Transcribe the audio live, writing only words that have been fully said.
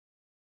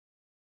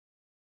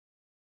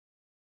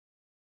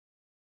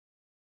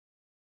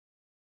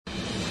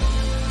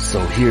So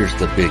here's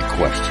the big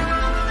question.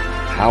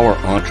 How are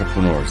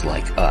entrepreneurs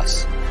like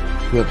us,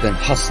 who have been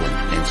hustling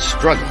and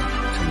struggling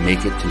to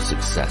make it to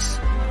success,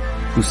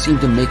 who seem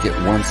to make it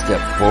one step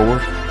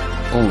forward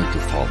only to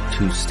fall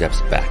two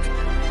steps back,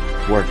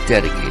 who are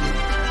dedicated,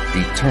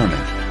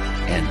 determined,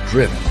 and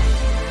driven,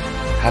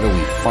 how do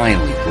we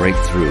finally break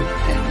through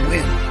and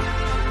win?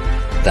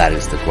 That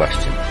is the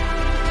question,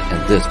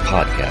 and this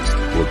podcast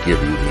will give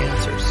you the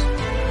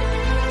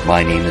answers.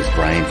 My name is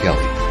Brian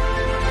Kelly,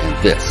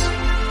 and this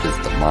is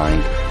the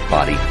Mind,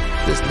 Body,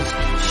 Business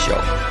Show.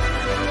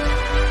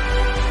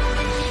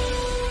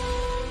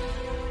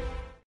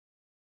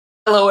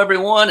 Hello,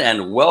 everyone,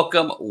 and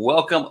welcome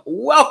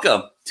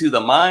to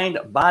the Mind,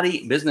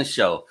 Body, Business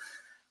Show.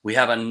 We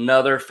have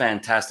another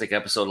fantastic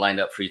episode lined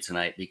up for you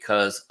tonight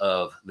because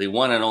of the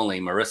one and only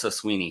Marisa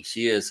Sweeney.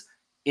 She is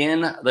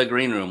in the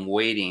green room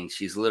waiting.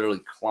 She's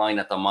literally clawing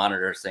at the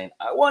monitor saying,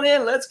 I want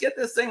in, let's get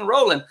this thing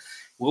rolling.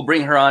 We'll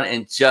bring her on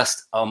in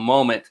just a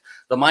moment.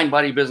 The Mind,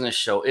 Body, Business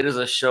Show. It is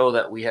a show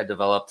that we had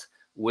developed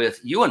with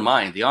you in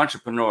mind, the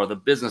entrepreneur, the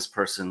business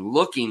person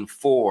looking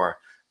for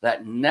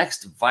that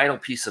next vital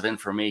piece of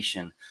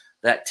information,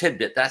 that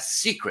tidbit, that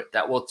secret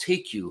that will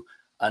take you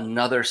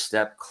another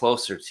step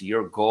closer to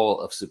your goal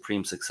of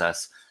supreme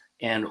success.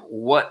 And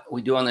what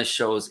we do on this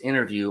show is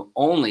interview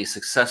only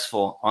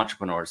successful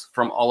entrepreneurs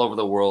from all over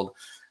the world.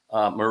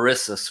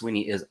 Marisa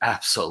Sweeney is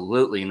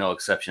absolutely no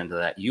exception to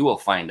that. You will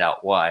find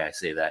out why I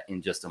say that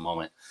in just a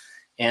moment.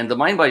 And the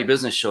Mind Body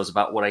Business Show is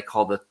about what I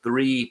call the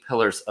 3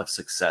 pillars of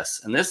success.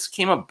 And this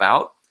came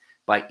about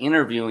by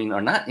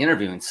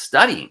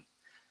studying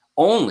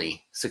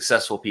only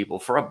successful people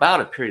for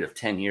about a period of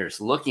 10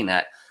 years, looking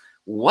at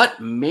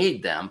what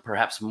made them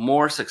perhaps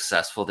more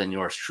successful than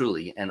yours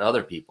truly and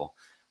other people.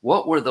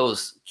 What were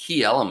those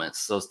key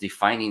elements, those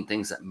defining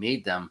things that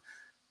made them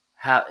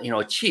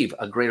achieve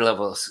a greater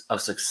level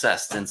of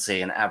success than,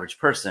 say, an average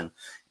person?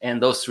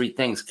 And those 3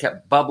 things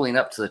kept bubbling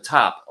up to the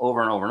top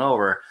over and over and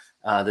over,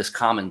 this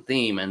common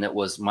theme, and it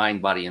was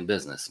mind, body, and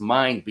business.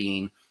 Mind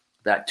being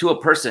that to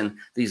a person,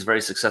 these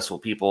very successful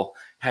people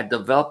had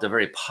developed a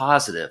very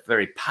positive,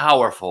 very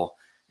powerful,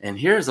 and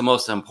here's the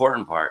most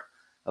important part,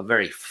 a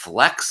very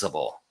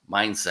flexible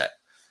mindset.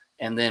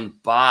 And then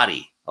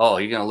body. Oh,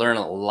 you're going to learn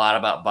a lot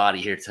about body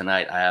here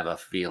tonight. I have a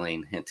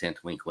feeling, hint,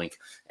 hint, wink, wink.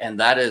 And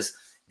that is,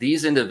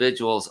 these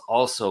individuals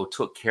also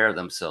took care of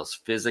themselves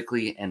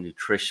physically and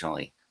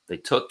nutritionally. They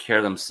took care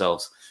of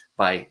themselves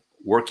by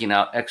working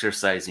out,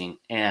 exercising,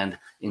 and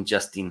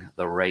ingesting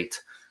the right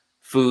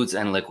foods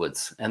and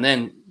liquids. And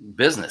then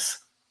business.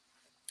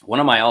 One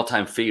of my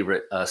all-time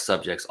favorite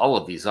subjects, all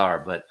of these are,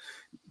 but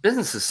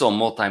business is so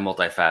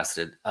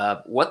multifaceted.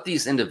 What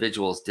these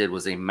individuals did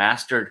was they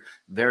mastered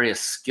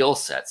various skill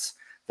sets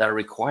that are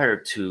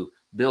required to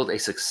build a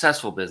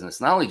successful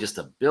business, not only just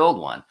to build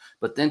one,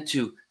 but then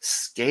to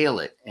scale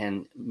it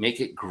and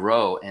make it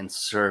grow and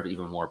serve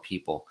even more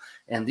people.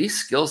 And these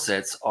skill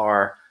sets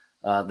are,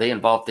 they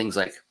involve things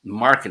like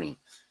marketing,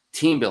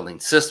 team building,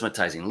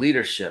 systematizing,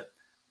 leadership,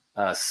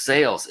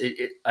 sales.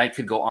 I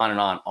could go on and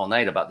on all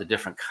night about the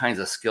different kinds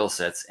of skill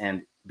sets.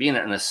 And being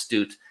an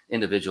astute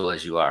individual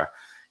as you are,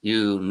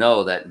 you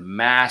know that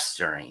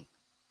mastering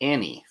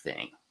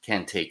anything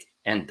can take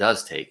and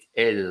does take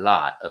a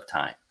lot of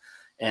time.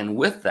 And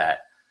with that,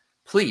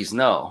 please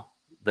know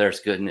there's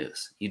good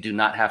news. You do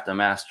not have to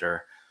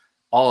master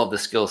all of the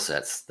skill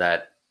sets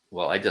that,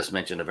 well, I just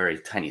mentioned a very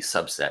tiny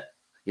subset.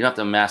 You don't have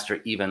to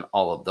master even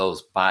all of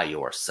those by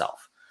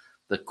yourself.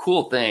 The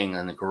cool thing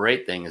and the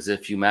great thing is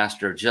if you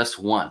master just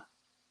one,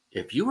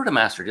 if you were to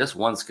master just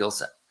one skill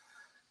set,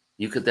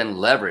 you could then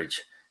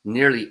leverage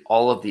nearly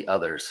all of the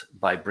others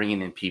by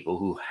bringing in people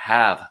who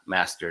have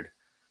mastered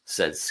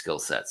said skill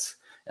sets.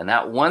 And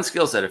that one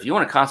skill set, if you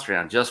want to concentrate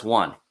on just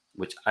one,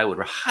 which I would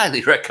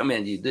highly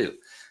recommend you do,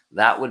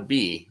 that would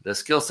be the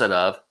skill set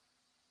of,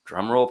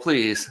 drum roll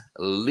please,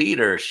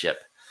 leadership.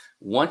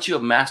 Once you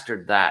have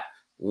mastered that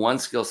one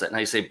skill set, now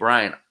you say,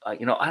 Brian, I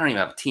don't even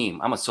have a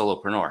team. I'm a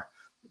solopreneur.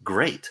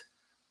 Great.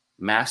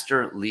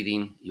 Master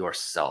leading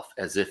yourself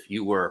as if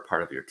you were a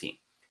part of your team.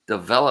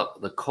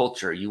 Develop the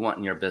culture you want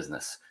in your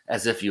business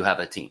as if you have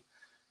a team.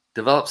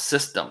 Develop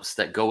systems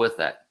that go with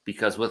that,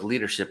 because with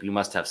leadership, you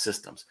must have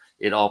systems.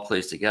 It all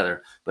plays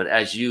together. But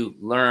as you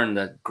learn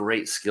the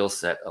great skill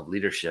set of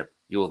leadership,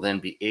 you will then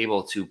be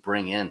able to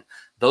bring in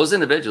those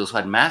individuals who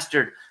had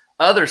mastered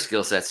other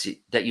skill sets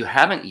that you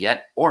haven't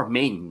yet or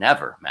may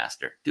never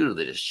master due to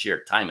the just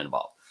sheer time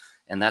involved.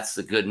 And that's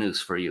the good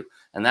news for you.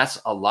 And that's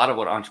a lot of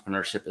what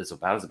entrepreneurship is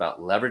about. It's about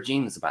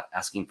leveraging. It's about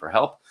asking for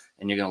help.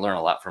 And you're going to learn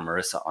a lot from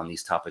Marisa on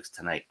these topics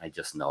tonight. I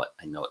just know it.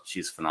 I know it.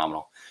 She's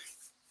phenomenal.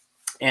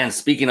 And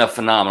speaking of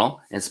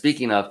phenomenal, and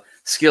speaking of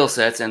skill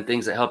sets and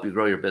things that help you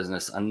grow your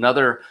business,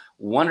 another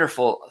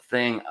wonderful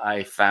thing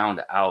I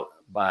found out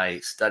by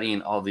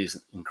studying all these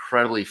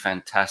incredibly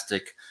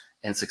fantastic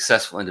and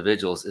successful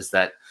individuals is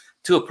that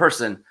to a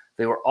person,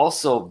 they were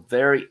also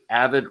very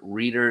avid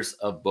readers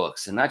of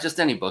books, and not just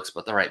any books,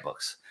 but the right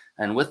books.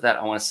 And with that,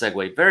 I want to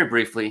segue very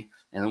briefly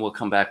and then we'll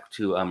come back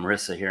to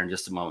Marisa here in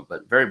just a moment.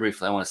 But very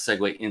briefly, I want to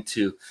segue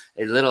into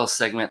a little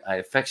segment I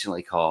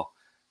affectionately call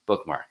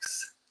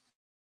Bookmarks.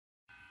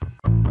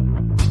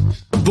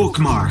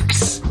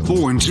 Bookmarks.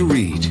 Born to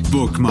read.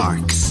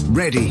 Bookmarks.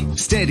 Ready,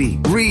 steady,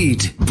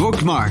 read.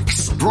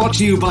 Bookmarks. Brought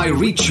to you by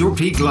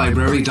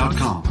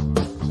reachyourpeaklibrary.com.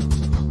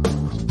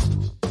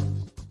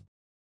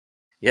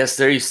 Yes,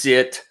 there you see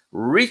it.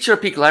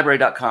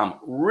 reachyourpeaklibrary.com.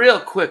 Real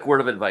quick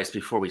word of advice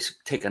before we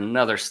take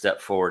another step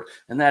forward.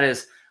 And that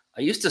is,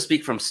 I used to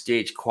speak from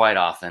stage quite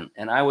often,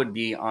 and I would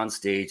be on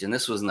stage, and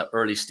this was in the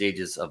early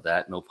stages of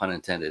that, no pun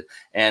intended.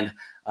 And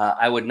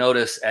I would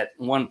notice at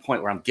one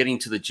point where I'm getting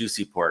to the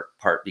juicy part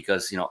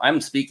because,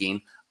 I'm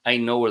speaking, I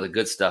know where the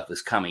good stuff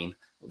is coming,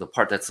 the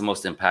part that's the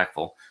most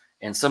impactful.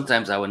 And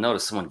sometimes I would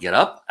notice someone get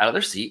up out of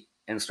their seat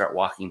and start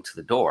walking to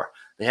the door.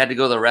 They had to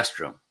go to the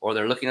restroom, or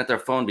they're looking at their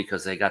phone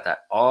because they got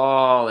that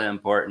all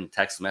important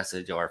text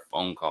message or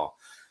phone call.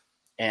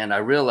 And I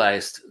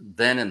realized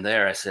then and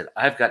there, I said,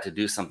 I've got to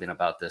do something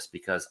about this,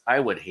 because I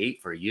would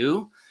hate for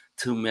you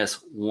to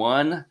miss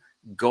one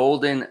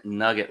golden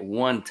nugget,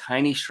 one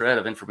tiny shred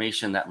of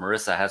information that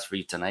Marisa has for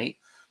you tonight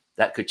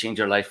that could change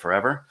your life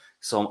forever.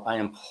 So I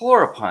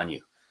implore upon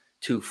you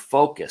to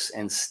focus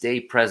and stay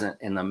present,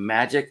 and the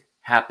magic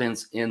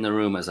happens in the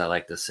room, as I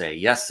like to say.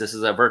 Yes, this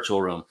is a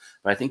virtual room,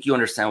 but I think you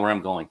understand where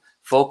I'm going.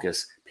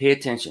 Focus, pay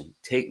attention,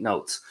 take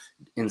notes,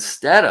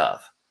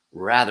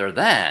 rather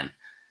than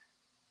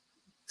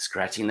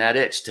scratching that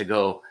itch to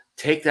go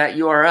take that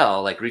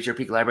URL like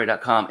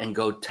reachyourpeaklibrary.com and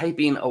go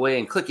typing away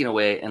and clicking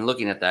away and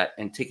looking at that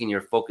and taking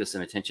your focus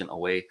and attention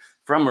away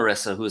from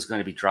Marisa, who is going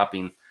to be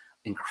dropping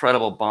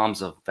incredible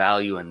bombs of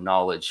value and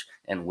knowledge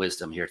and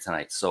wisdom here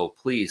tonight. So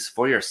please,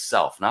 for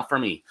yourself, not for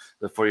me,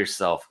 but for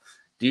yourself,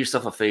 do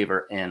yourself a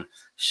favor and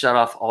shut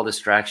off all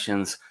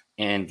distractions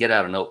and get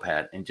out a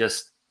notepad and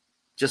just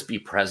be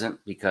present,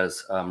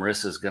 because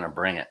Marisa is going to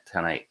bring it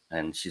tonight.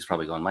 And she's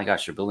probably going, my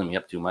gosh, you're building me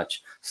up too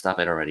much. Stop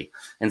it already.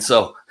 And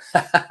so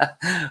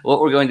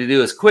what we're going to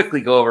do is quickly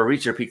go over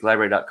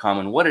reachyourpeaklibrary.com.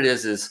 And what it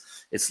is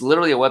it's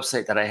literally a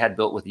website that I had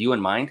built with you in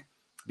mind,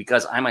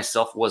 because I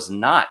myself was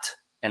not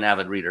an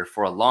avid reader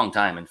for a long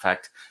time. In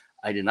fact,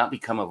 I did not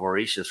become a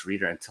voracious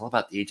reader until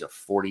about the age of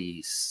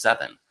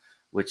 47,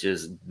 which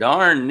is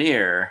darn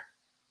near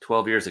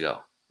 12 years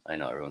ago. I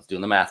know everyone's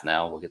doing the math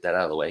now. We'll get that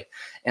out of the way.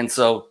 And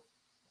so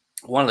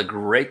one of the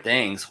great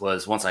things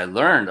was, once I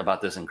learned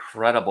about this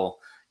incredible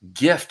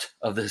gift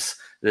of this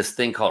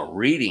thing called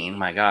reading,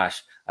 my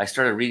gosh, I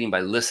started reading by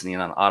listening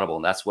on Audible.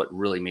 And that's what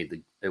really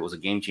it was a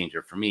game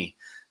changer for me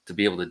to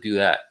be able to do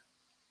that.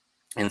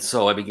 And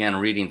so I began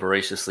reading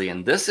voraciously.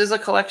 And this is a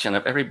collection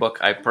of every book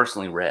I've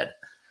personally read,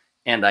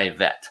 and I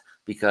vet,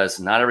 because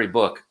not every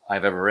book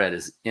I've ever read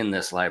is in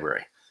this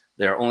library.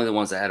 They're only the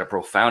ones that had a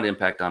profound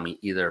impact on me,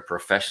 either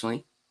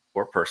professionally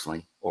or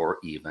personally, or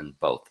even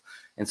both.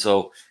 And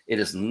so it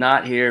is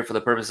not here for the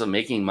purpose of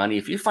making money.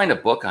 If you find a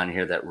book on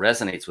here that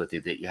resonates with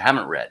you that you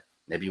haven't read,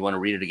 maybe you want to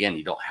read it again,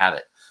 you don't have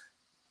it,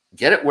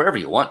 get it wherever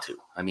you want to.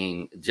 I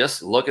mean,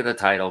 just look at the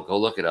title, go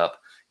look it up.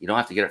 You don't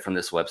have to get it from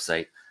this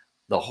website.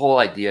 The whole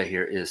idea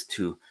here is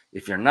to,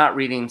 if you're not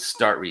reading,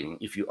 start reading.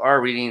 If you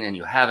are reading and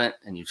you haven't,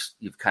 and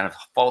you've kind of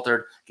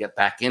faltered, get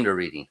back into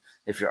reading.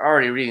 If you're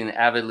already reading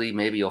avidly,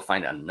 maybe you'll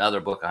find another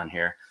book on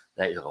here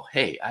that you'll go,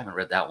 hey, I haven't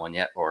read that one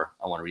yet, or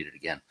I want to read it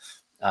again.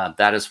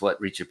 That is what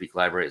Reach Your Peak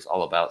Library is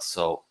all about.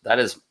 So that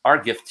is our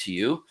gift to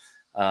you,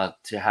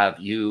 to have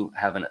you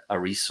have a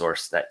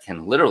resource that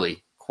can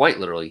quite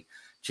literally,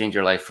 change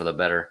your life for the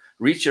better.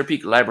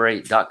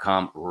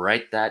 reachyourpeaklibrary.com.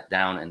 Write that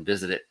down and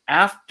visit it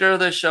after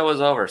the show is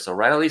over. So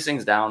write all these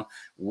things down,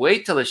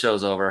 wait till the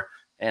show's over,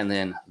 and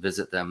then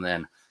visit them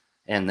then.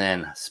 And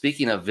then,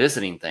 speaking of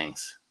visiting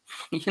things,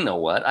 you know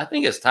what? I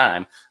think it's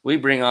time we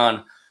bring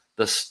on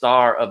the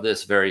star of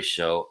this very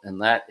show,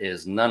 and that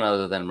is none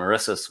other than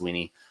Marisa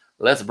Sweeney.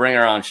 Let's bring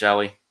her on, shall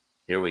we?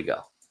 Here we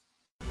go.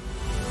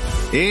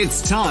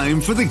 It's time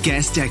for the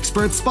Guest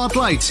Expert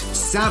Spotlight.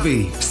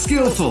 Savvy,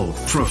 skillful,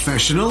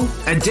 professional,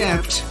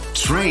 adept,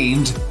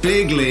 trained,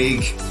 big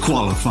league,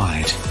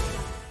 qualified.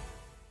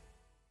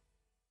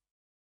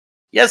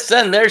 Yes,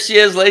 and there she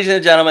is, ladies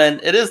and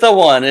gentlemen. It is the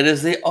one, it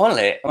is the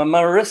only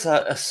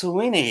Marisa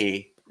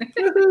Sweeney.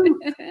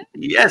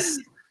 Yes.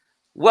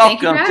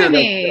 Welcome to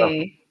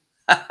the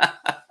show.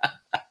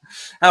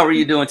 How are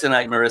you doing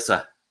tonight,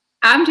 Marisa?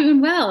 I'm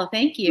doing well,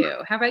 thank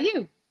you. How about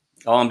you?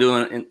 Oh, I'm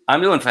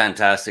doing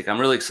fantastic. I'm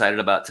really excited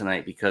about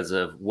tonight because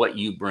of what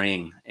you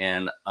bring,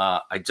 and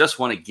I just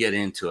want to get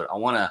into it. I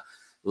want to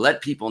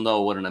let people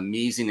know what an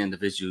amazing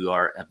individual you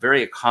are, a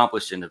very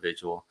accomplished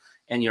individual,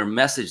 and your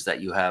message that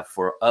you have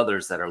for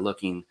others that are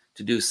looking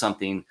to do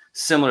something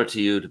similar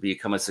to you, to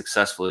become as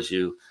successful as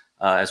you.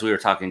 As we were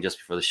talking just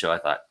before the show, I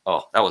thought,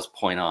 oh, that was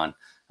point on.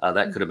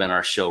 That could have been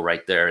our show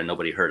right there, and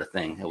nobody heard a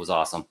thing. It was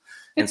awesome.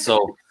 And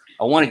so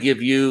I want to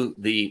give you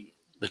the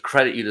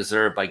credit you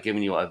deserve by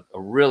giving you a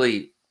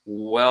really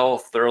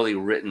thoroughly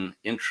written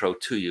intro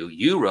to you.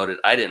 You wrote it.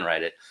 I didn't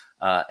write it.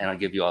 And I'll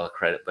give you all the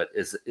credit. But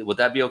would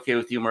that be okay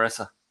with you,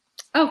 Marisa?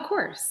 Oh, of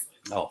course.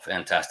 Oh,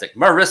 fantastic.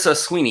 Marisa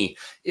Sweeney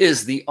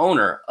is the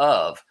owner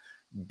of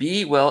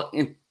Be Well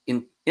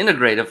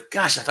Integrative.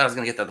 Gosh, I thought I was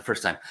going to get that the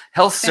first time.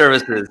 Health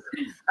Services.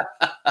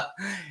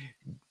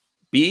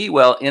 Be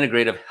Well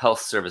Integrative Health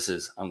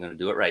Services. I'm going to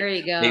do it right. There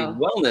you A go.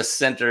 wellness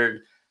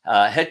center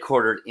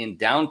headquartered in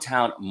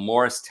downtown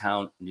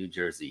Morristown, New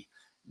Jersey.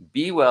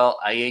 Be Well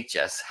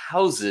IHS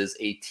houses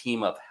a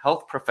team of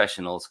health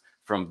professionals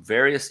from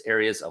various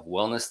areas of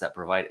wellness that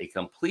provide a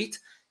complete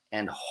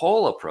and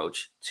whole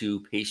approach to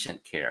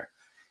patient care.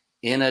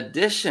 In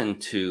addition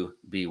to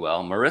Be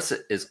Well, Marisa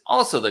is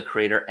also the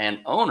creator and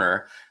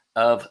owner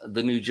of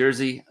the New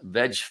Jersey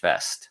Veg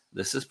Fest.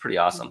 This is pretty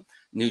awesome.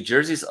 New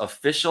Jersey's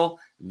official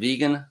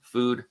vegan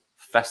food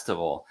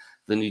festival.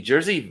 The New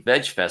Jersey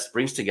Veg Fest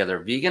brings together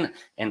vegan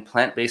and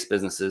plant-based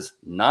businesses,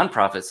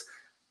 nonprofits,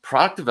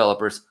 product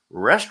developers,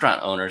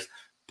 restaurant owners,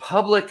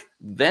 public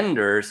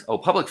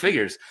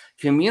figures,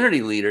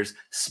 community leaders,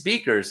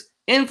 speakers,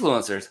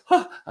 influencers.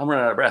 I'm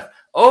running out of breath.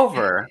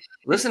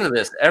 Listen to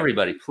this,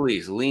 everybody,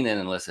 please lean in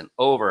and listen.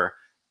 Over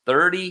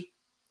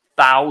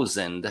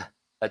 30,000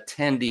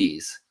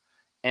 attendees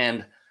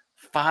and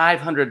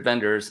 500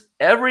 vendors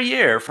every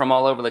year from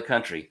all over the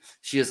country.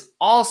 She is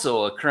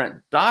also a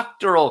current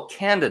doctoral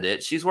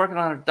candidate. She's working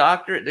on her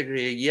doctorate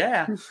degree,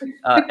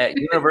 at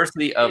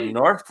University of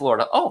North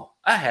Florida. Oh,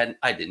 I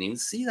didn't even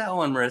see that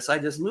one, Marisa. I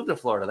just moved to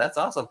Florida. That's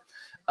awesome.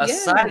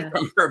 Aside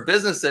from her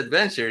business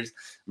adventures,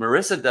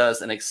 Marisa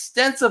does an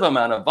extensive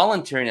amount of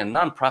volunteering and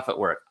nonprofit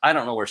work. I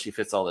don't know where she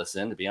fits all this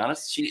in, to be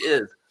honest. She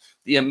is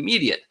the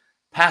immediate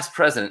past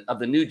president of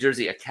the New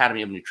Jersey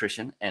Academy of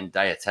Nutrition and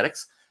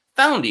Dietetics,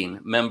 founding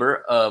member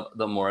of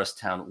the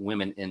Morristown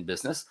Women in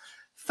Business,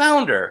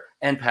 founder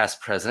and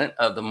past president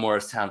of the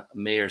Morristown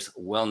Mayor's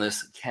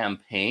Wellness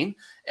Campaign,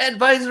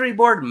 advisory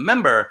board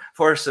member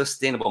for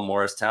Sustainable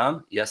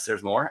Morristown. Yes,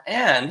 there's more.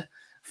 And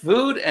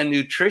food and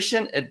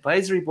nutrition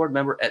advisory board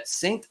member at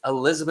St.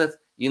 Elizabeth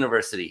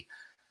University.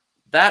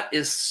 That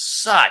is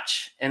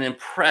such an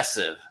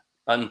impressive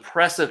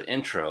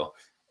intro.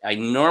 I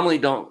normally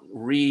don't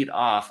read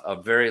off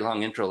a very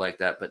long intro like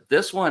that, but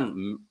this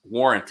one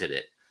warranted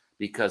it.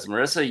 Because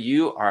Marisa,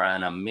 you are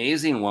an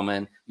amazing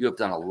woman. You have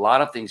done a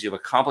lot of things. You've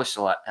accomplished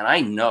a lot. And I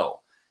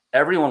know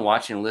everyone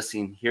watching and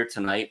listening here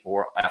tonight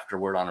or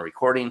afterward on a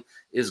recording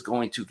is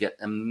going to get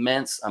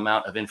immense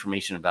amount of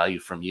information and value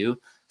from you.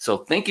 So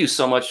thank you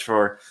so much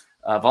for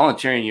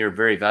volunteering your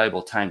very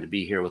valuable time to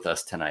be here with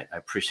us tonight. I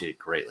appreciate it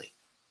greatly.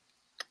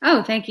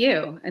 Oh, thank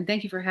you. And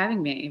thank you for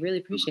having me. I really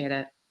appreciate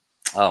it.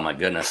 Oh, my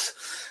goodness.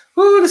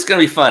 Woo, this is going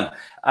to be fun.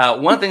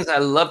 One of the things I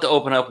love to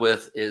open up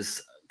with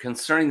is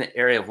concerning the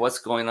area of what's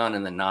going on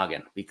in the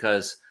noggin,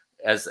 because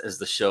as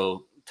the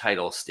show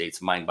title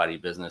states, Mind, Body,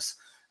 Business,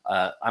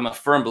 I'm a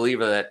firm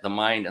believer that the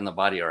mind and the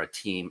body are a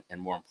team, and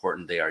more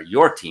important, they are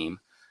your team.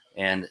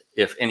 And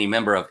if any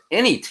member of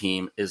any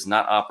team is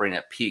not operating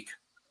at peak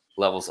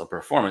levels of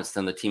performance,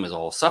 then the team as a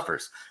whole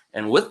suffers.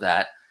 And with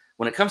that,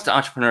 when it comes to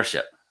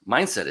entrepreneurship,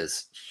 mindset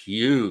is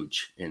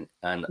huge.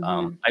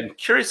 I'm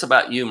curious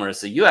about you,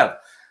 Marisa. You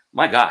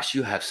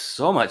have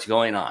so much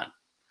going on.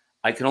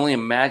 I can only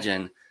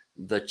imagine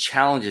the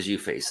challenges you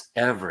face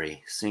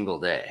every single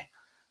day,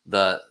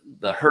 the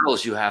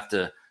hurdles you have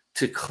to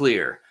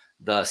clear,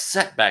 the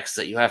setbacks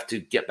that you have to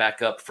get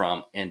back up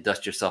from and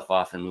dust yourself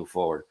off and move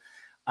forward.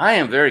 I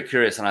am very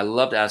curious, and I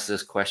love to ask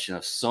this question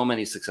of so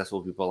many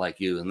successful people like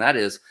you, and that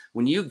is,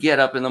 when you get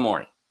up in the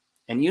morning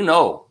and you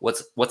know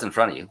what's in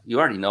front of you, you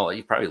already know it.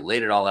 You probably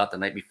laid it all out the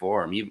night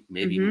before, or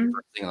maybe even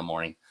first thing in the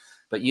morning,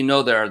 but you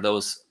know there are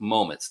those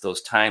moments,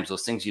 those times,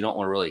 those things you don't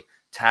want to really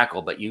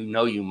tackle, but you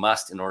know you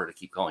must in order to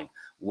keep going.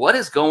 What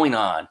is going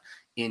on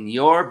in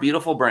your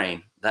beautiful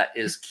brain that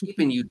is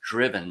keeping you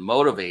driven,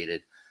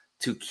 motivated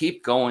to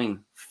keep going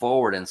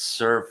forward and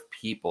serve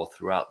people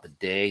throughout the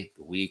day,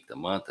 the week, the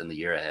month, and the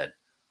year ahead?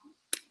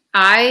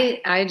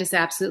 I just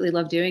absolutely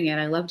love doing it.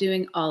 I love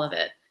doing all of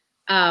it.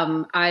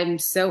 I'm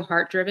so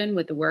heart driven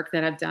with the work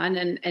that I've done,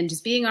 and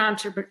just being an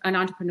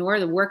entrepreneur,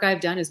 the work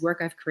I've done is work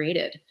I've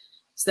created.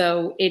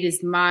 So it is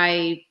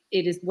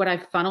what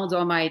I've funneled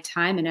all my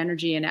time and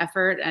energy and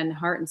effort and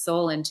heart and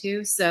soul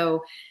into.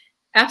 So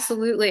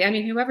absolutely. I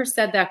mean, whoever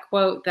said that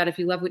quote that if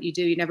you love what you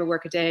do, you never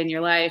work a day in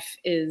your life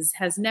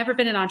has never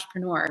been an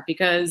entrepreneur,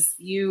 because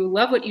you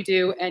love what you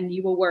do and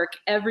you will work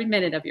every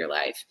minute of your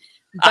life.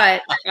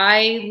 But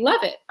I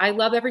love it. I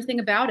love everything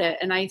about it.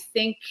 And I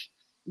think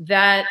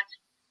that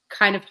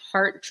kind of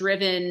heart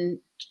driven,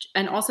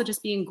 and also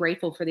just being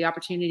grateful for the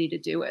opportunity to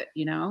do it.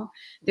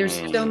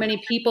 There's so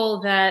many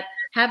people that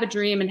have a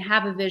dream and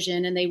have a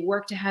vision, and they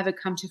work to have it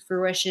come to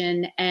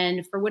fruition.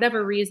 And for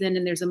whatever reason,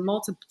 and there's a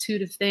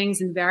multitude of things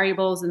and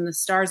variables and the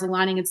stars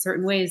aligning in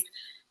certain ways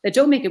that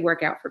don't make it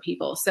work out for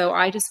people. So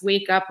I just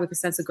wake up with a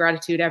sense of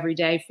gratitude every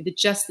day for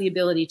just the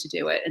ability to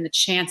do it and the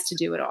chance to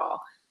do it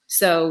all.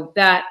 So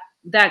that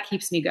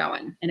keeps me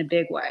going in a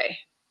big way.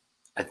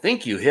 I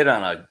think you hit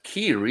on a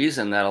key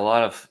reason that a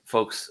lot of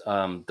folks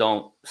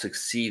don't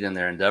succeed in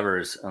their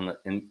endeavors.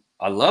 And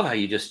I love how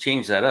you just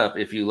changed that up.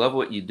 If you love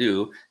what you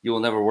do, you will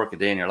never work a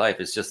day in your life.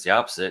 It's just the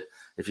opposite.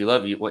 If you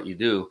love what you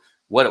do,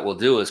 what it will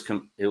do is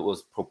it will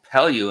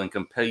propel you and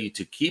compel you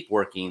to keep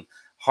working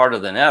harder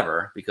than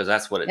ever, because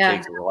that's what it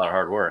takes, is a lot of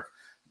hard work.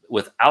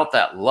 Without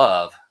that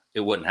love, it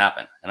wouldn't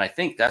happen. And I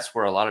think that's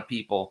where a lot of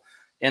people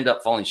end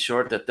up falling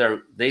short, that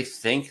they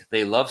think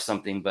they love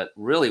something, but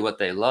really what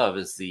they love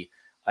is the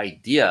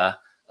idea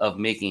of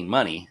making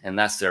money, and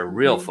that's their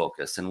real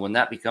focus. And when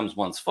that becomes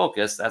one's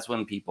focus, that's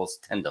when people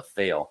tend to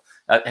fail.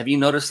 Have you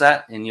noticed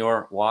that in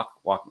your walk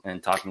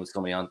and talking with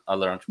so many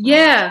other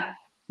entrepreneurs?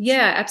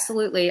 Yeah,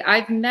 absolutely.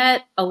 I've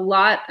met a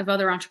lot of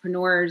other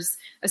entrepreneurs,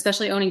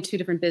 especially owning 2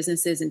 different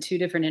businesses in 2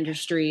 different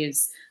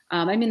industries.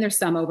 I mean, there's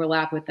some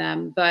overlap with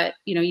them, but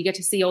you get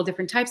to see all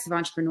different types of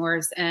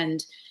entrepreneurs,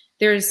 and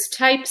there's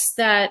types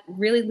that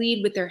really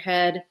lead with their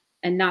head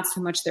and not so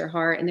much their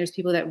heart. And there's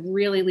people that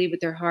really lead with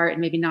their heart and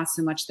maybe not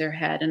so much their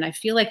head. And I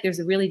feel like there's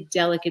a really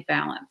delicate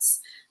balance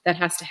that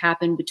has to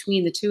happen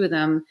between the 2 of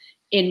them,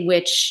 in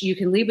which you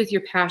can lead with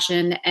your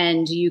passion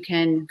and you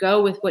can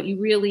go with what you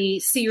really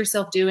see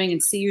yourself doing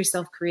and see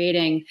yourself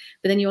creating,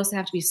 but then you also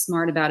have to be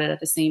smart about it at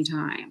the same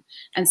time.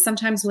 And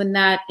sometimes when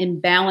that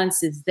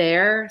imbalance is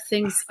there,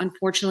 things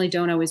unfortunately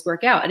don't always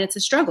work out. And it's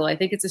a struggle. I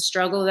think it's a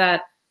struggle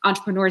that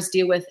entrepreneurs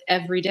deal with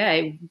every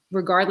day,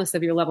 regardless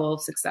of your level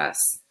of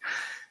success.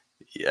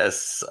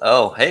 Yes.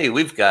 Oh, hey,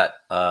 we've got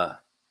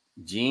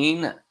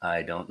Jean.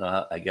 I don't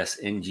know. I guess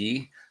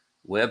NG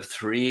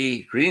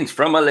Web3. Greetings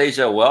from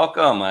Malaysia.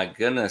 Welcome. My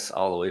goodness,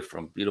 all the way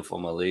from beautiful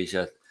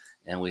Malaysia.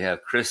 And we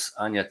have Chris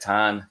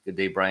Anyatan. Good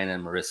day, Brian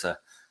and Marisa.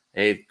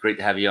 Hey, great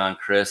to have you on,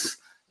 Chris.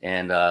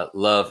 And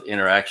love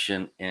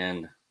interaction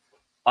and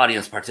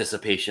audience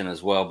participation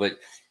as well. But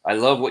I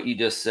love what you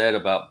just said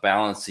about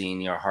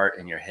balancing your heart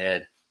and your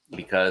head,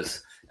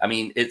 because, I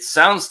mean, it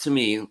sounds to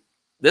me,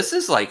 this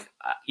is like,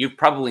 you've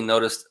probably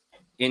noticed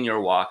in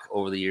your walk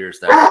over the years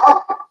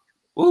that,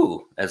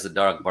 ooh, as the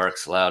dog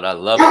barks loud, I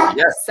love it.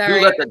 Yes, Sorry.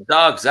 You let the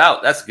dogs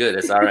out. That's good.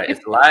 It's all right.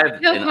 It's live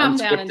He'll and calm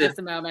unscripted. down in just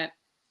a moment.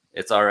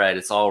 It's all right.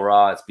 It's all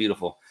raw. It's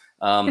beautiful.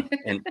 And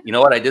you know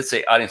what? I did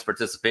say audience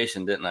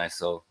participation, didn't I?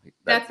 So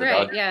that's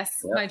right. Dog. Yes,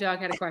 Yep. My dog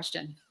had a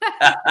question.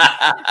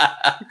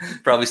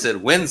 Probably said,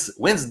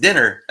 "When's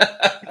dinner?"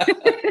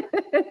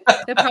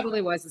 That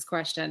probably was his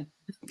question.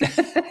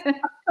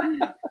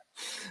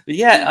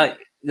 Yeah,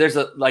 there's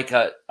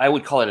I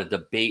would call it a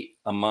debate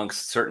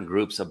amongst certain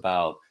groups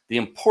about the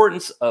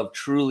importance of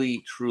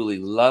truly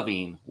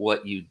loving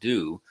what you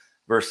do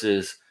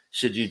versus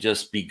should you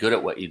just be good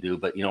at what you do,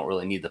 but you don't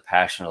really need the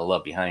passion or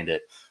love behind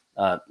it.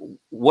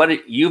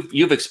 What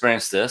you've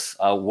experienced this?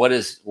 What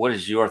is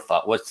your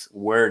thought?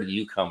 Where do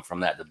you come from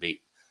that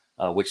debate?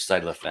 Which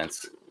side of the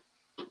fence?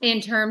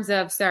 In terms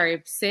of,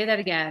 sorry, say that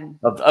again.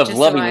 Of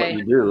loving what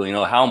you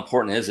do, how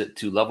important is it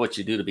to love what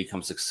you do to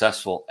become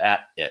successful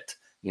at it?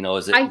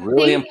 Is it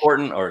really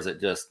important, or is it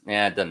just,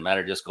 it doesn't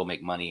matter, just go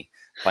make money,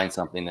 find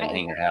something and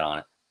hang your hat on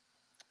it?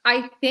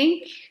 I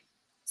think,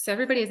 so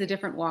everybody has a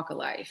different walk of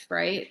life,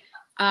 right?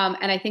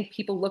 And I think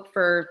people look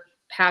for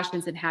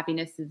passions and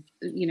happinesses,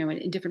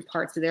 in different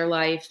parts of their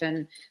life.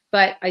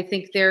 But I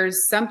think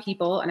there's some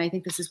people, and I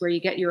think this is where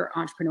you get your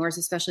entrepreneurs,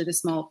 especially the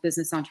small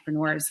business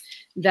entrepreneurs,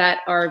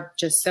 that are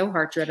just so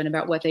heart driven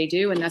about what they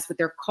do. And that's what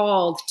they're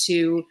called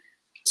to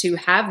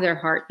have their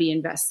heart be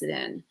invested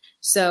in.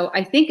 So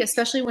I think,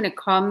 especially when it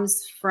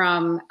comes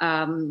to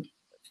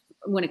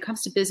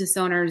business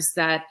owners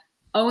that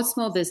own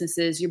small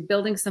businesses, you're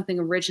building something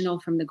original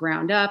from the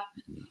ground up,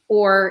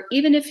 or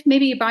even if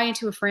maybe you buy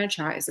into a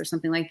franchise or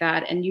something like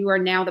that, and you are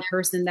now the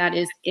person that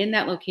is in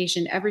that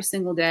location every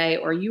single day,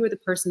 or you are the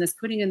person that's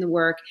putting in the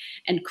work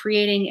and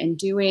creating and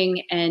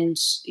doing, and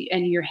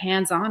you're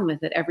hands-on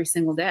with it every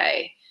single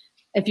day.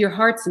 If your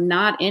heart's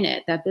not in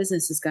it, that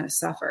business is going to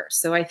suffer.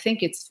 So I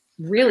think it's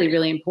really,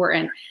 really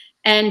important.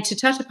 And to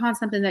touch upon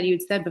something that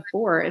you'd said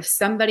before, if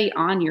somebody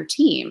on your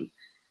team,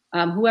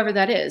 whoever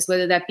that is,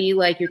 whether that be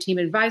like your team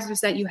advisors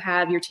that you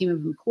have, your team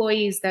of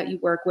employees that you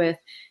work with,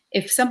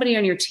 if somebody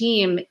on your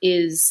team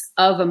is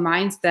of a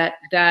mindset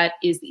that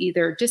is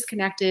either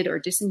disconnected or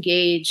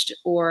disengaged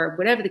or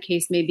whatever the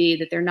case may be,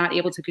 that they're not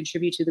able to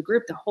contribute to the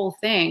group, the whole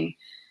thing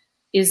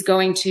is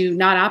going to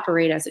not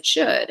operate as it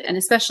should. And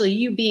especially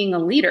you being a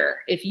leader,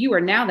 if you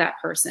are now that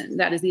person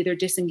that is either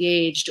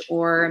disengaged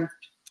or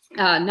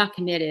not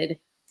committed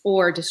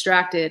or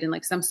distracted in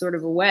like some sort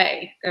of a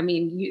way, I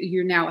mean,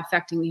 you're now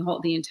affecting the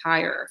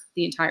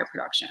entire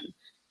production.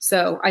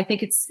 So I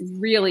think it's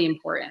really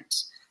important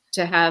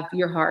to have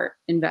your heart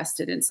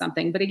invested in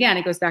something. But again,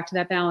 it goes back to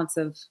that balance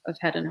of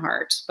head and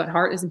heart, but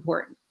heart is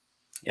important.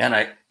 Yeah,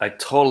 and I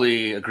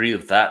totally agree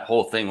with that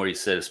whole thing where you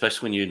said,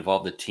 especially when you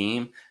involve the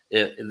team,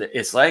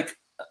 it's like,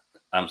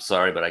 I'm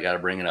sorry, but I got to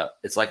bring it up.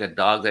 It's like a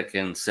dog that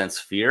can sense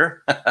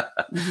fear.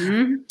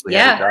 Mm-hmm. We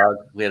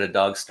had a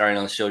dog starring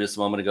on the show just a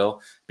moment ago,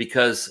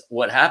 because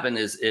what happened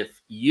is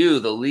if you,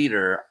 the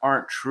leader,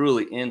 aren't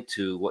truly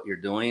into what you're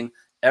doing,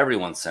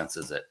 everyone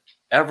senses it.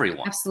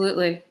 Everyone.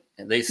 Absolutely.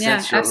 And they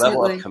sense your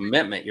level of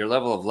commitment, your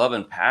level of love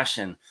and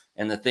passion.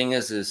 And the thing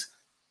is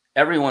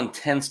everyone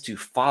tends to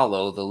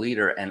follow the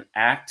leader and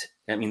act.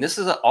 I mean, this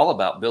is all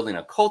about building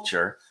a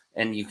culture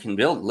and you can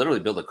literally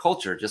build a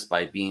culture just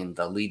by being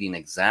the leading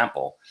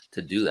example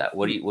to do that.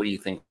 What do you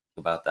think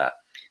about that?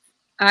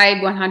 I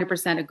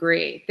 100%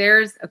 agree.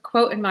 There's a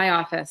quote in my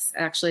office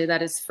actually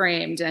that is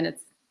framed, and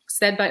it's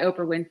said by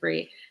Oprah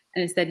Winfrey,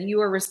 and it said, "You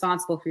are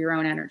responsible for your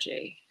own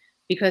energy."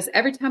 Because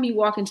every time you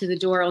walk into the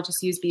door, I'll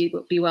just use Be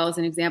Well as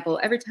an example.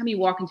 Every time you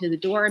walk into the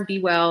door and Be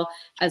Well,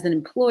 as an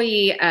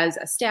employee, as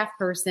a staff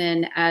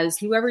person, as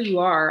whoever you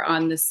are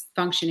on this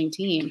functioning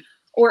team,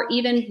 or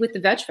even with the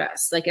Veg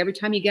Fest, like every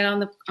time you get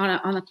on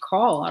a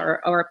call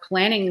or a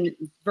planning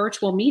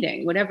virtual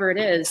meeting, whatever it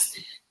is,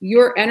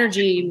 your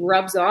energy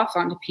rubs off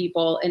onto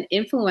people and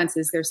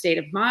influences their state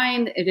of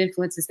mind. It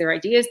influences their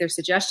ideas, their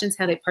suggestions,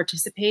 how they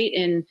participate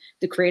in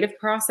the creative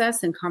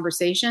process and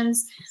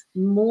conversations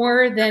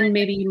more than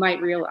maybe you might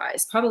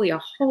realize, probably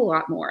a whole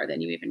lot more than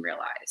you even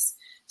realize.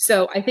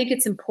 So I think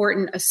it's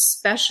important,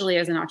 especially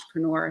as an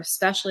entrepreneur,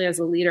 especially as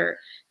a leader,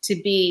 to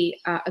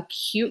be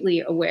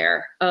acutely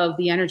aware of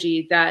the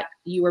energy that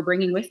you are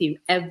bringing with you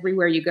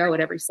everywhere you go at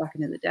every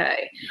second of the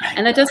day.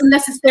 And that doesn't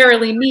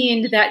necessarily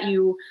mean that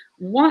you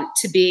want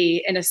to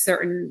be in a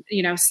certain,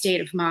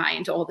 state of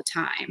mind all the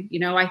time.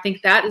 I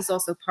think that is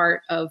also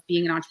part of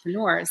being an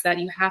entrepreneur, is that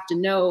you have to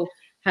know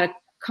how to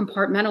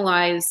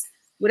compartmentalize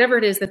whatever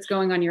it is that's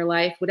going on in your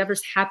life,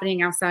 whatever's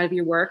happening outside of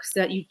your work, so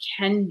that you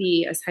can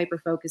be as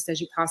hyper-focused as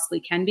you possibly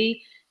can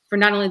be, for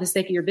not only the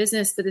sake of your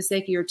business, but the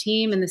sake of your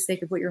team and the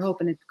sake of what you're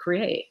hoping to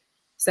create.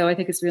 So I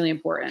think it's really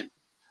important.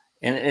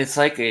 And it's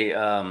like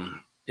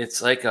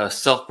a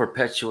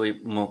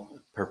self-perpetuating or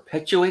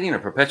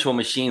perpetual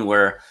machine,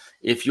 where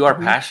if you are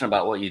passionate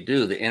about what you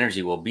do, the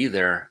energy will be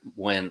there,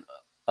 when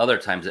other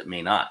times it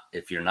may not,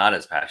 if you're not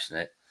as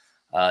passionate.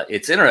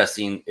 It's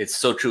interesting. It's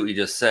so true what you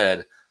just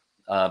said,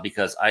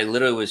 because I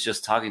literally was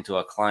just talking to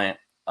a client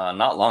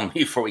not long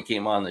before we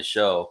came on the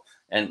show.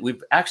 And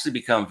we've actually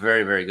become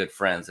very, very good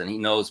friends. And he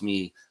knows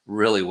me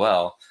really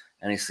well.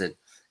 And he said,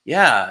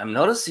 "Yeah, I'm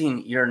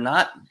noticing you're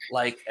not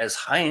like as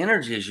high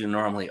energy as you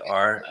normally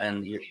are.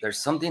 And there's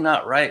something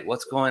not right.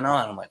 What's going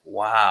on?" I'm like,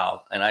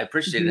 wow. And I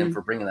appreciated him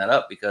for bringing that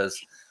up,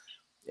 because,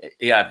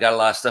 yeah, I've got a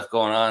lot of stuff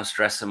going on,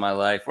 stress in my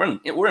life. We're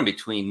in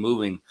between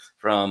moving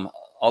from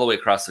all the way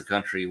across the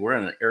country. We're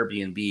in an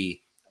Airbnb,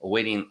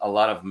 awaiting a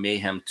lot of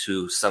mayhem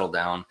to settle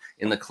down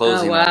in the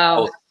closing on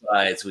both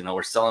sides.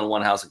 We're selling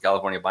one house in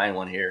California, buying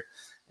one here.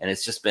 And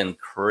it's just been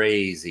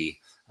crazy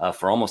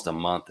for almost a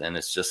month. And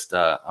it's just,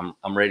 I'm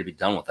ready to be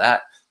done with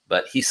that.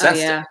 But he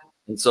sensed it.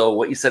 And so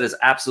what you said is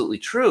absolutely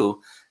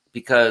true,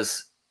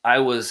 because I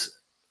was,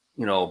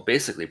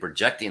 basically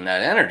projecting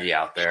that energy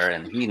out there,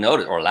 and he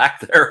noticed, or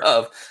lack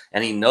thereof,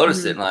 and he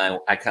noticed it. And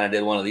I kind of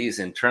did one of these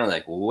internally,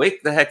 like,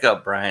 wake the heck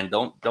up, Brian.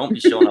 Don't be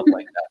showing up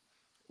like that.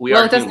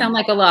 Well, it does sound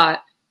like a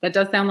lot. That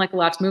does sound like a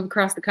lot to move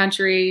across the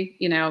country.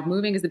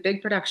 Moving is a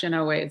big production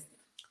always.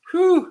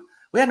 Whew.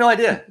 We had no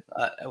idea.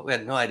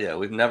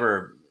 We've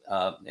never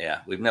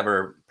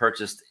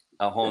purchased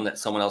a home that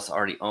someone else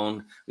already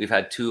owned. We've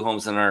had 2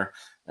 homes in our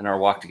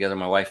walk together,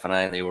 my wife and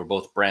I. They were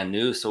both brand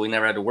new, so we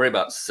never had to worry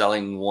about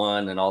selling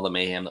one and all the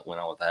mayhem that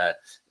went on with that.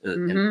 But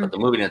the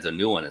moving into a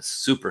new one is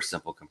super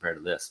simple compared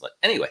to this. But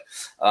anyway,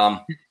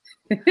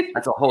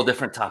 that's a whole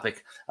different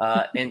topic.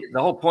 And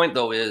the whole point,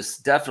 though, is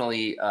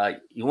definitely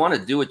you want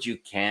to do what you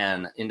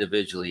can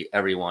individually,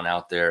 everyone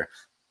out there,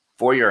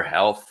 for your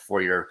health,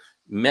 for your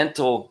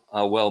mental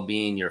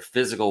well-being, your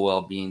physical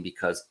well-being,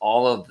 because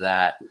all of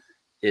that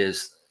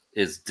is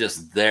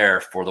just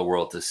there for the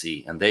world to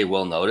see, and they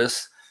will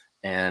notice.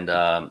 And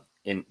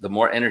the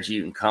more energy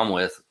you can come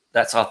with,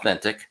 that's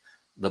authentic,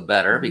 the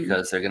better,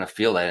 because they're going to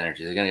feel that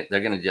energy.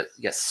 They're going to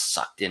just get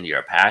sucked into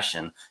your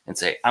passion and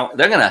say,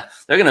 they're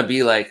going to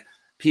be like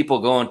people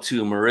going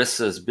to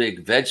Marisa's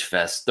big Veg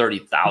Fest,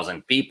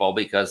 30,000 people,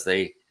 because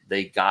they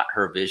got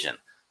her vision.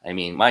 I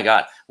mean, my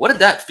God, what did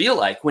that feel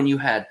like when you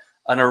had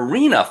an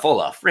arena full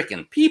of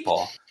freaking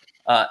people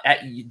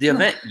at the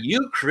event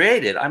you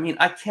created? I mean,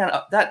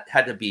 that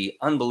had to be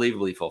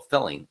unbelievably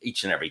fulfilling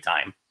each and every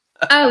time.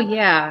 Oh,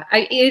 yeah,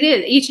 it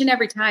is each and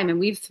every time. And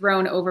we've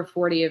thrown over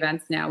 40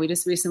 events now. We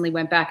just recently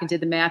went back and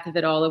did the math of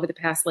it all over the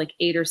past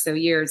 8 or so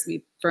years.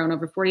 We've thrown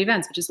over 40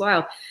 events, which is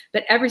wild.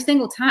 But every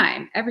single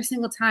time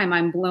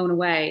I'm blown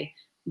away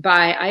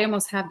by, I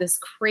almost have this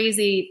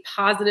crazy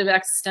positive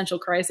existential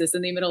crisis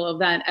in the middle of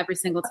that every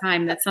single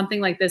time that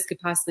something like this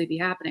could possibly be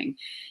happening.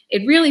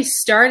 It really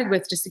started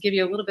with, just to give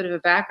you a little bit of a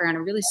background,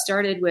 it really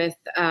started with,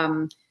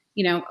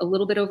 a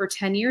little bit over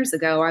 10 years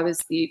ago. I was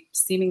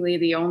seemingly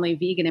the only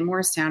vegan in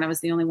Morristown. I was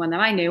the only one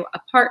that I knew,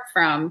 apart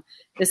from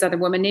this other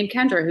woman named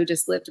Kendra, who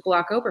just lived a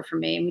block over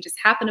from me. And we just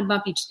happened to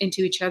bump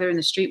into each other in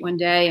the street one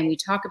day. And we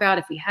talk about,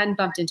 if we hadn't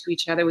bumped into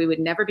each other, we would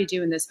never be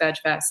doing this Veg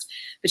Fest.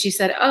 But she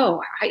said,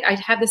 "Oh, I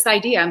have this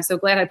idea. I'm so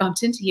glad I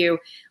bumped into you.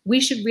 We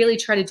should really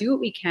try to do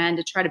what we can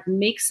to try to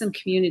make some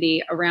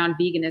community around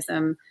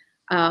veganism.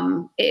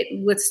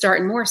 Let's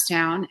start in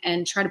Morristown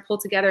and try to pull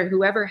together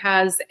whoever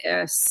has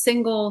a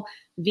single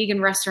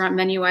vegan restaurant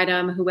menu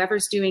item,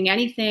 whoever's doing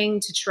anything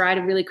to try to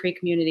really create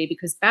community."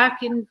 Because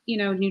back in,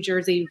 New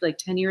Jersey,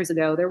 10 years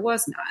ago, there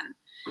was none.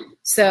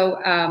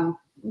 So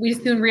we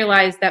soon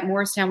realized that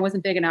Morristown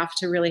wasn't big enough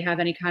to really have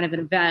any kind of an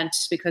event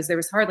because there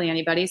was hardly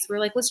anybody. So we're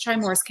like, let's try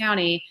Morris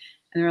County.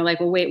 And they were like,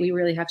 well, wait, we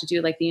really have to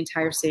do like the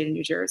entire state of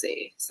New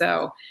Jersey.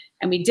 So,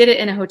 and we did it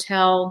in a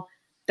hotel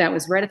that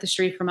was right at the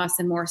street from us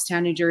in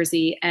Morristown, New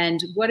Jersey.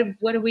 And what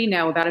do we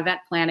know about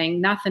event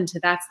planning? Nothing to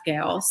that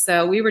scale.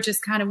 So we were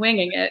just kind of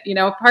winging it, you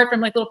know, apart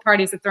from like little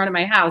parties that thrown at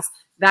my house.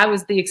 That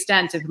was the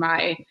extent of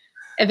my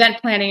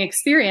event planning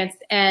experience.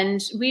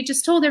 And we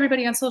just told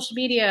everybody on social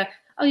media,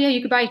 oh yeah,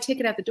 you could buy a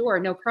ticket at the door,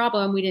 no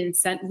problem. We didn't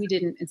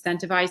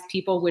incentivize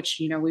people,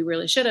 which, you know, we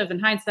really should have in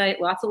hindsight.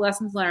 Lots of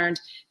lessons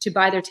learned, to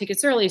buy their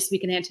tickets early so we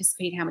can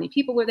anticipate how many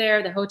people were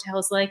there. The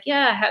hotel's like,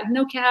 yeah, have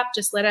no cap,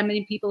 just let as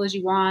many people as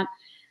you want.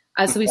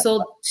 So we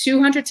sold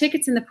 200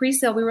 tickets in the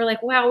pre-sale. We were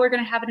like, wow, we're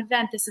going to have an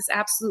event. This is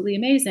absolutely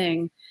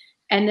amazing.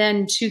 And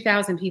then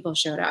 2,000 people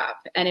showed up,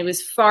 and it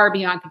was far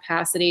beyond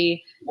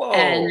capacity. Whoa.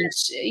 And,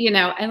 you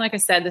know, and like I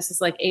said, this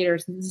is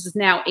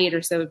now 8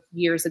 or so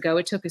years ago.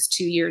 It took us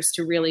 2 years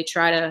to really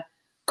try to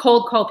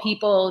cold call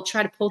people,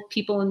 try to pull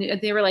people. And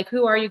they were like,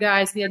 who are you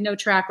guys? We had no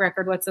track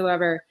record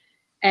whatsoever.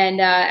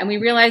 And we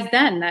realized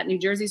then that New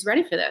Jersey's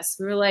ready for this.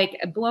 We were like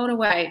blown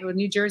away.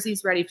 New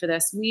Jersey's ready for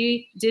this.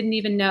 We didn't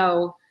even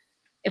know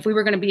if we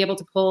were going to be able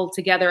to pull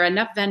together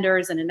enough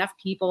vendors and enough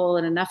people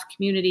and enough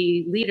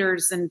community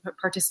leaders and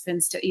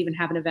participants to even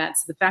have an event.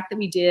 So the fact that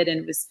we did,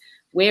 and it was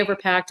way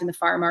overpacked, and the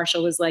fire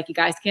marshal was like, you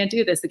guys can't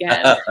do this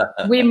again.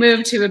 we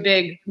moved to a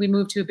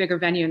bigger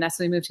venue, and that's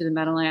when we moved to the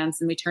Meadowlands,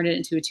 and we turned it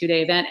into a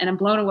 2-day event. And I'm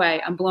blown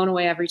away. I'm blown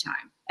away every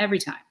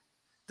time.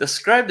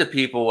 Describe to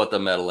people what the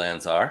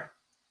Meadowlands are.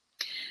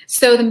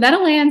 So the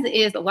Meadowlands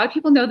is, a lot of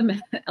people know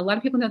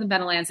the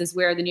Meadowlands is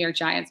where the New York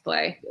Giants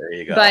play. There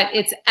you go. But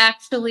it's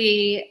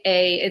actually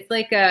it's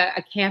like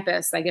a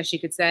campus, I guess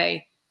you could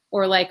say,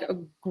 or like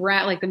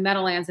the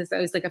Meadowlands is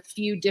always like a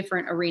few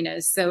different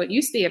arenas. So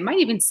it might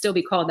even still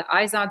be called the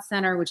Izod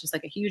Center, which is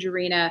like a huge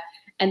arena.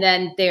 And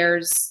then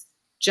there's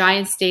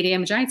Giant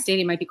Stadium. Giant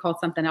Stadium might be called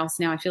something else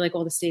now. I feel like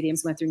all the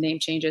stadiums went through name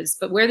changes.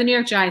 But where the New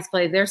York Giants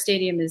play, their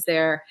stadium is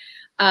there.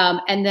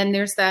 And then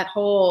there's that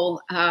whole,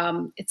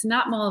 it's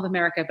not Mall of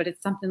America, but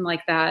it's something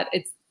like that.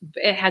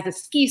 It has a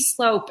ski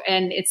slope,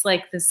 and it's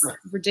like this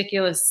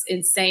ridiculous,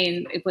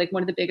 insane, it's like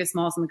one of the biggest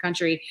malls in the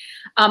country.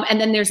 And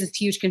then there's this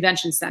huge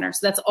convention center.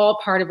 So that's all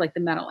part of like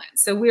the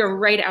Meadowlands. So we are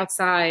right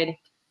outside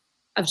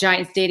of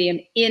Giant Stadium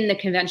in the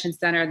convention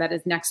center that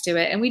is next to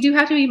it. And we do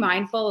have to be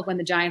mindful of when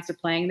the Giants are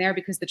playing there,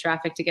 because the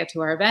traffic to get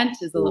to our event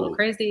is a little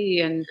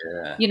crazy, and,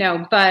 you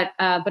know, but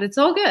it's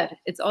all good.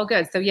 It's all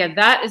good. So yeah,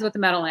 that is what the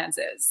Meadowlands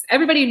is.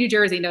 Everybody in New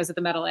Jersey knows what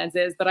the Meadowlands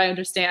is, but I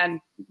understand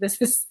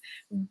this is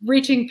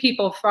reaching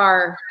people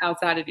far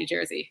outside of New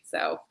Jersey.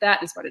 So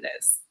that is what it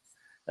is.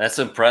 That's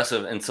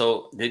impressive. And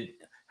so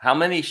how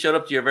many showed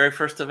up to your very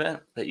first event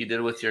that you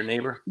did with your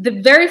neighbor?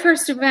 The very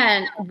first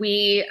event,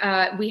 we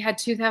had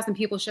 2,000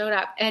 people showed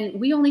up, and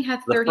we only had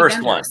 30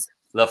 vendors.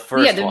 The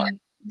first one.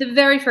 The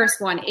very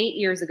first one, 8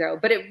 years ago.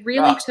 But it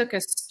really took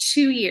us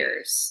 2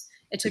 years.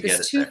 It took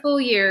us 2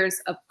 full years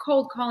of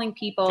cold calling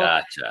people.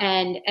 Gotcha.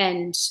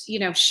 and you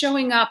know,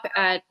 showing up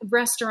at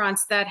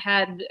restaurants that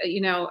had, you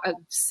know,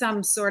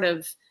 some sort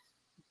of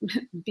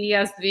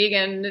BS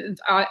vegan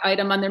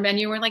item on their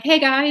menu. We're like, hey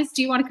guys,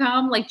 do you want to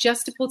come? Like,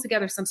 just to pull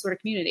together some sort of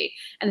community.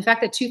 And the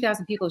fact that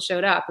 2,000 people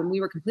showed up and we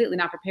were completely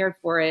not prepared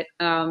for it,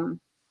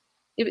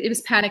 it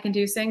was panic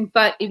inducing.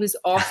 But it was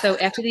also,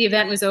 after the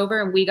event was over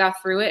and we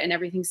got through it and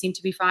everything seemed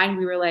to be fine,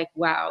 we were like,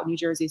 wow, New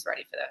Jersey's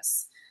ready for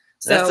this.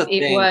 So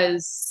it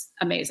was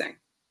amazing.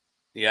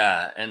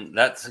 Yeah, and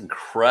that's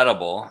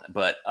incredible.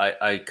 But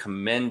I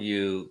commend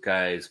you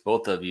guys,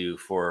 both of you,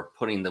 for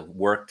putting the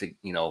work to,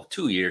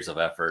 2 years of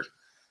effort.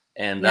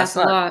 And that's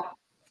not a lot.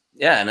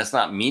 Yeah, and it's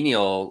not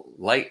menial,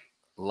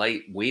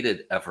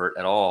 light-weighted effort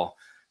at all.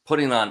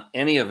 Putting on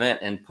any event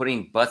and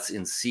putting butts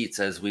in seats,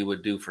 as we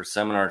would do for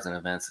seminars and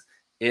events,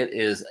 it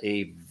is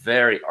a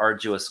very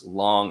arduous,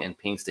 long, and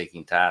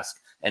painstaking task.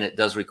 And it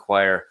does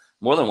require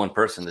more than one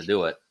person to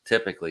do it,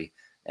 typically.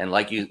 And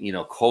like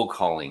cold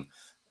calling,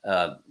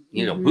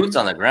 boots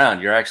on the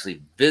ground, you're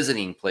actually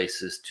visiting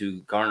places to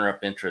garner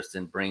up interest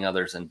and bring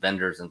others and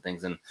vendors and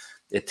things. And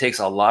it takes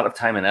a lot of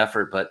time and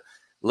effort. But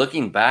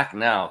looking back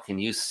now, can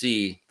you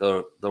see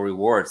the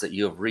rewards that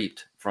you have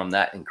reaped from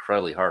that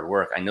incredibly hard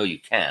work? I know you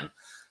can.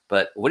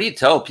 But what do you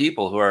tell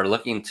people who are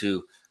looking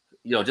to,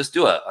 just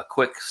do a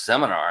quick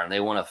seminar and they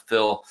want to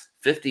fill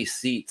 50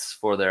 seats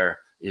for their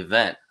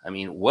event? I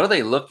mean, what are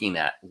they looking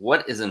at?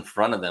 What is in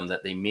front of them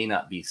that they may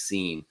not be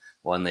seeing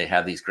when they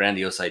have these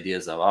grandiose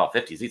ideas of,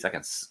 50 seats,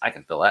 I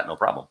can fill that, no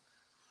problem?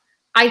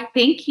 I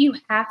think you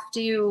have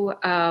to,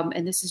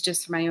 and this is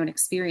just from my own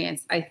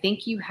experience, I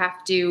think you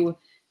have to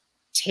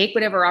take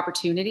whatever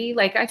opportunity.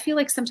 Like, I feel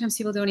like sometimes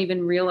people don't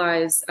even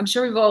realize, I'm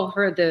sure we've all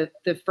heard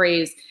the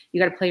phrase,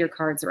 you got to play your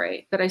cards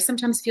right. But I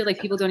sometimes feel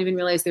like people don't even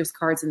realize there's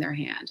cards in their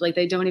hand. Like,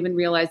 they don't even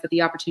realize that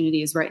the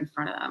opportunity is right in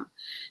front of them.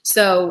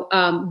 So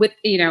with,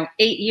 8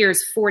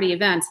 years, 40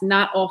 events,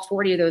 not all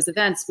 40 of those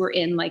events were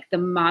in like the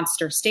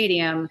monster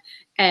stadium.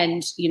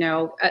 And, you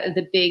know,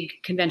 the big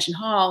convention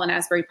hall in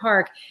Asbury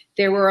Park,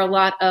 there were a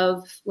lot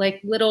of like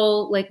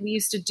little, like we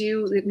used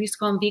to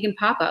call them vegan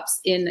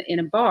pop-ups in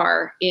a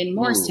bar in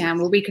Morristown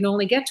where we could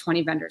only get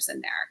 20 vendors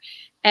in there.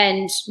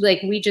 And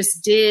like, we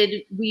just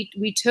did,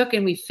 we took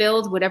and we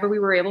filled whatever we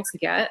were able to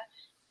get.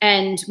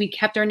 And we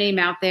kept our name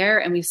out there,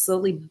 and we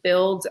slowly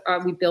built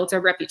our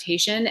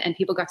reputation, and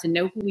people got to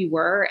know who we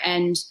were.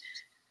 And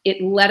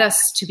it led us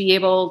to be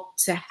able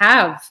to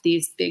have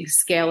these big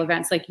scale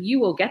events. Like, you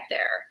will get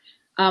there.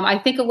 I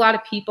think a lot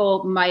of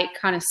people might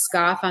kind of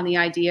scoff on the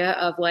idea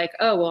of like,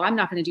 oh, well, I'm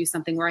not going to do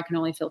something where I can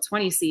only fill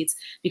 20 seats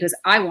because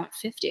I want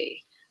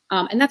 50.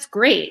 And that's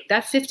great.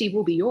 That 50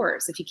 will be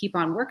yours if you keep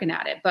on working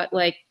at it. But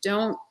like,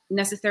 don't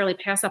necessarily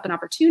pass up an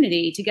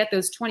opportunity to get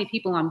those 20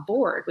 people on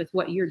board with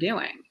what you're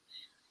doing.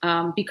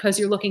 Because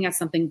you're looking at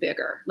something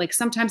bigger. Like,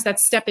 sometimes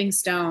that stepping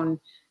stone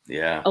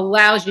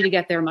allows you to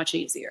get there much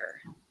easier.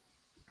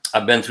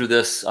 I've been through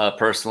this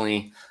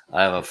personally.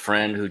 I have a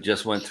friend who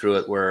just went through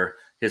it where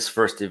his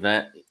first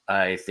event,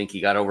 I think he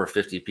got over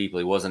 50 people.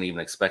 He wasn't even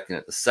expecting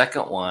it. The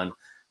second one,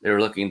 they were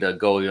looking to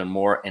go even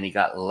more, and he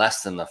got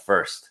less than the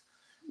first.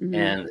 Mm-hmm.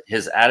 And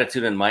his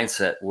attitude and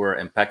mindset were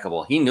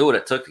impeccable. He knew what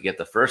it took to get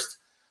the first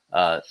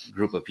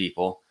group of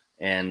people,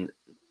 and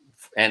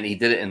he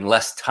did it in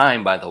less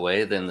time, by the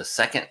way, than the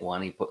second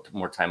one. He put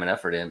more time and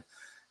effort in.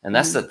 And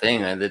that's the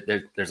thing.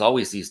 There's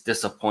always these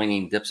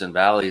disappointing dips and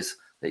valleys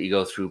that you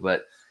go through.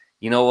 But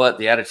you know what?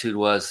 The attitude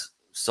was,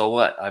 so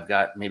what? I've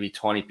got maybe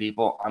 20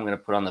 people. I'm going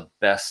to put on the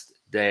best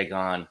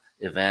daggone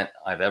event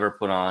I've ever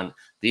put on.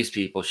 These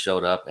people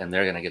showed up, and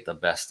they're going to get the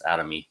best out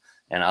of me.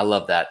 And I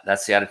love that.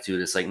 That's the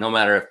attitude. It's like, no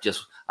matter if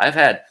just, I've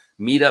had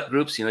meetup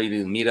groups, you know, you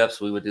do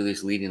meetups. We would do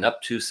these leading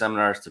up to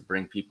seminars to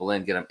bring people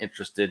in, get them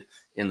interested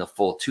in the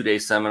full 2-day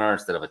seminar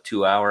instead of a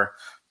 2-hour.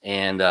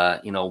 And,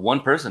 you know,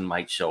 one person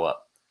might show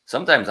up.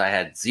 Sometimes I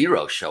had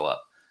 0 show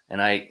up. And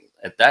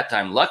at that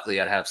time,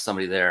 luckily, I'd have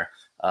somebody there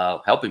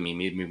helping me,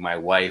 maybe my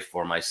wife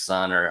or my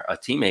son or a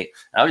teammate.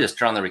 And I would just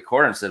turn on the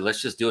recorder and say,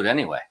 let's just do it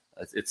anyway.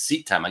 It's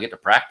seat time. I get to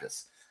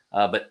practice.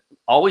 But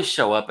always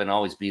show up and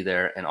always be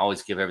there and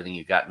always give everything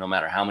you got, no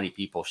matter how many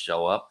people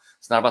show up.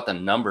 It's not about the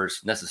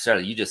numbers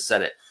necessarily. You just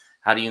said it.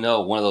 How do you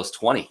know one of those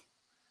 20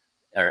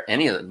 or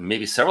any of them,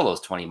 maybe several of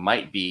those 20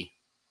 might be,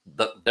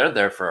 they're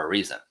there for a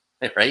reason,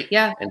 right?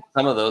 Yeah. And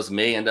some of those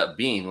may end up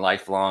being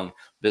lifelong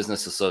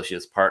business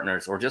associates,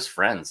 partners, or just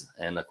friends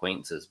and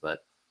acquaintances. But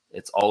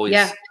it's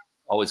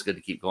always good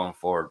to keep going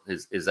forward.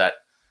 Is that,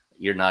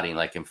 you're nodding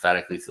like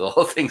emphatically to the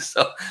whole thing.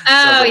 So,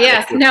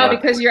 yes, no,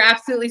 because you're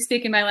absolutely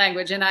speaking my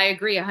language, and I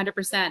agree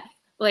 100%.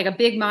 Like, a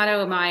big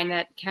motto of mine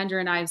that Kendra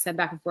and I have said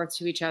back and forth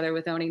to each other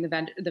with owning the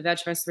Veg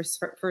Fest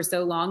for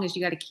so long is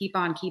you got to keep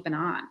on keeping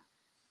on.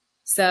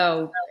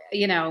 So,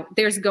 you know,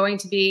 there's going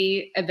to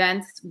be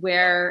events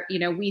where, you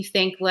know, we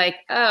think like,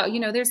 oh, you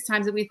know, there's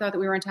times that we thought that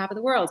we were on top of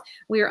the world.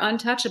 We are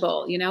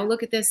untouchable. You know,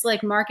 look at this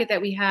like market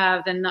that we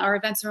have, and our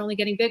events are only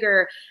getting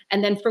bigger.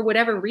 And then for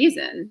whatever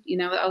reason, you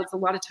know, a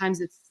lot of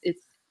times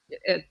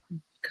it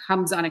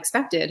comes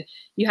unexpected.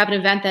 You have an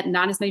event that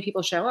not as many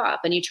people show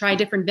up, and you try a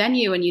different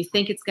venue and you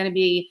think it's going to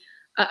be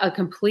a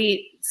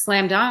complete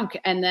slam dunk.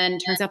 And then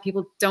turns out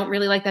people don't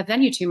really like that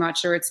venue too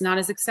much, or it's not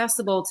as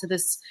accessible to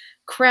this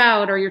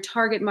crowd or your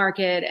target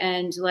market.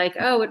 And like,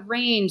 oh, it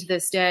rained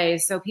this day,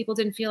 so people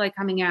didn't feel like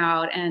coming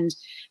out. And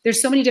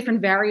there's so many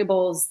different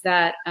variables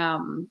that,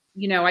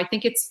 you know, I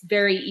think it's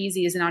very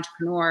easy as an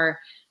entrepreneur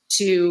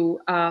to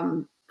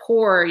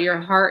pour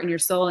your heart and your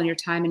soul and your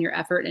time and your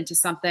effort into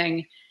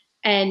something.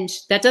 And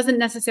that doesn't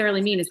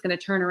necessarily mean it's going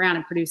to turn around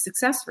and produce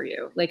success for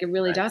you. Like, it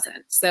really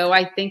doesn't. So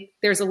I think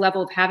there's a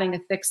level of having a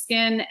thick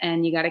skin,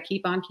 and you got to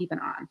keep on keeping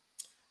on.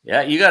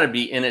 Yeah, you got to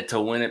be in it to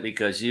win it,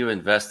 because you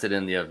invested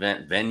in the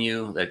event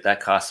venue.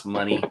 That costs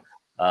money,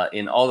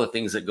 in all the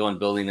things that go in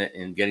building it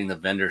and getting the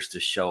vendors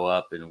to show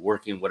up and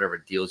working whatever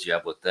deals you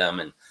have with them.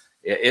 And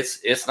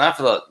it's not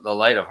for the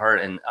light of heart.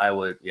 And I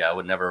would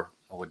never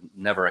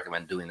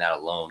recommend doing that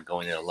alone,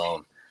 going in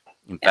alone.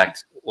 In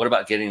fact, what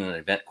about getting an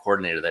event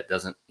coordinator that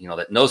doesn't, you know,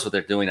 that knows what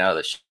they're doing out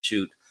of the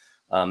chute?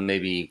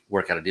 Maybe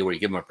work out a deal where you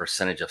give them a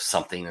percentage of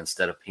something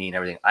instead of paying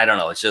everything. I don't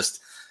know.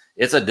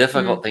 It's a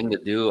difficult thing to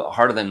do,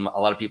 harder than a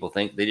lot of people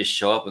think. They just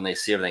show up and they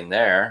see everything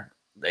there.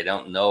 They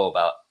don't know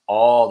about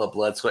all the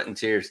blood, sweat, and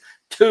tears,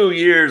 2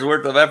 years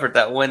worth of effort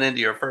that went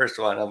into your first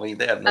one. I mean,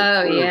 they have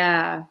no clue.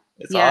 Yeah.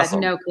 It's awesome.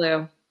 No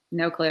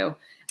clue.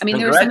 I mean,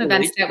 there were some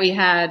events that we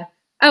had.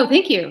 Oh,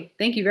 thank you.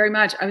 Thank you very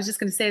much. I was just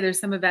going to say, there's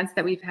some events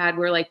that we've had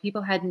where like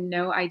people had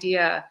no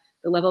idea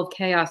the level of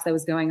chaos that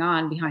was going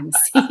on behind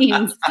the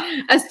scenes,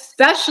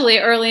 especially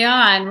early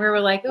on, where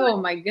we're like, oh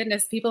my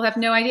goodness, people have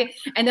no idea.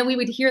 And then we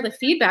would hear the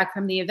feedback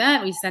from the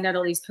event. We send out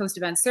all these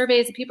post-event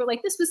surveys, and people are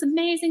like, this was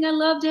amazing. I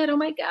loved it. Oh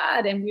my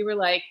God. And we were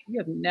like, you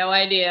have no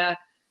idea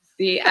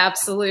the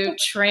absolute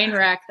train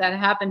wreck that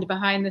happened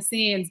behind the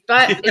scenes.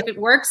 But if it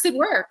works, it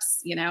works,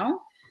 you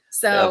know?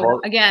 So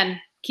again,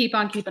 keep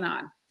on keeping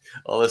on.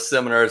 All the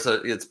seminars,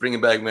 it's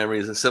bringing back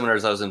memories. The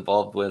seminars I was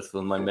involved with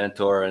my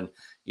mentor, and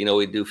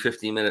we do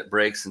 15-minute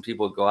breaks and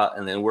people would go out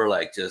and then we're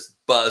like just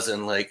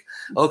buzzing like,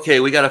 okay,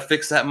 we got to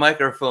fix that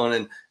microphone.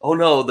 And oh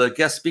no, the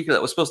guest speaker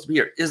that was supposed to be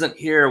here isn't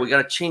here. We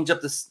got to change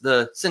up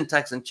the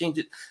syntax and change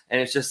it. And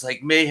it's just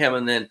like mayhem.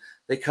 And then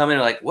they come in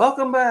like,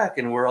 welcome back.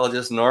 And we're all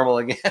just normal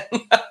again.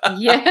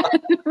 Yeah,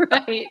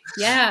 right.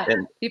 Yeah.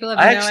 And people have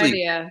no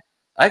idea.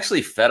 I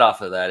actually fed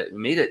off of that. It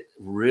made it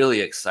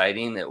really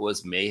exciting. It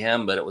was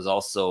mayhem, but it was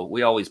also,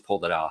 we always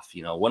pulled it off,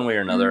 one way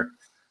or another.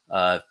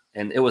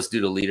 And it was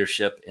due to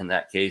leadership in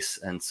that case.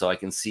 And so I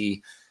can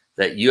see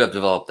that you have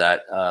developed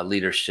that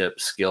leadership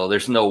skill.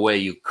 There's no way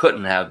you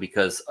couldn't have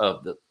because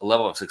of the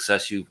level of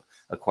success you've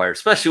acquired,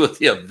 especially with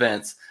the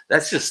events.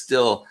 That's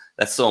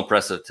so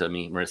impressive to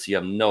me, Marisa. You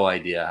have no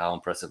idea how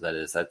impressive that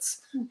is.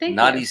 That's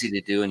not easy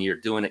to do, and you're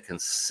doing it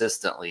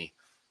consistently.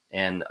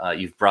 And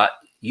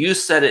you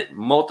said it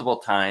multiple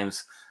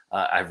times.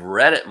 I've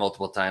read it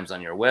multiple times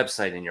on your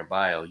website and your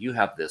bio. You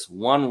have this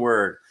one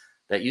word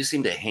that you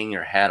seem to hang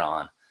your hat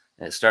on.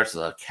 And it starts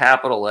with a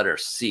capital letter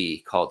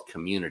C called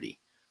community.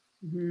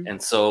 Mm-hmm.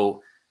 And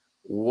so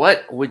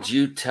what would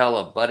you tell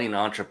a budding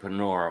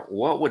entrepreneur?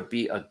 What would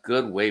be a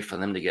good way for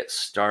them to get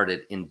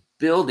started in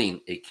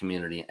building a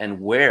community, and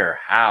where,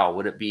 how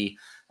would it be?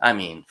 I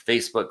mean,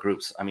 Facebook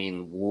groups,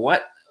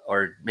 what,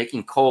 or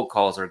making cold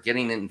calls or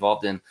getting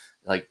involved in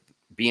like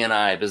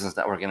BNI, Business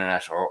Network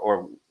International,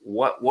 or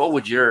what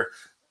would your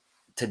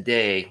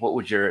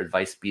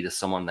advice be to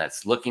someone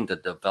that's looking to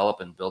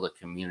develop and build a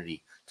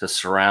community to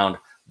surround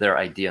their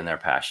idea and their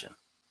passion?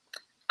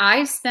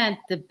 I spent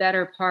the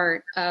better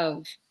part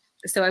of,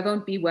 so I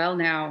won't be well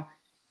now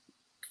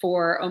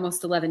for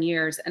almost 11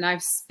 years. And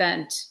I've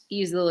spent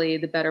easily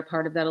the better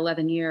part of that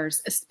 11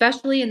 years,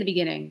 especially in the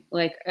beginning.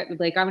 Like I'm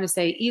going to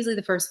say easily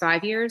the first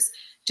 5 years,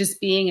 just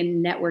being a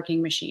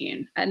networking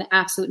machine, an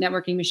absolute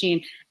networking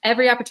machine.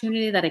 Every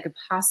opportunity that I could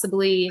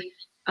possibly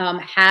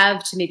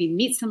have to maybe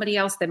meet somebody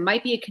else that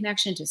might be a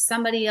connection to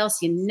somebody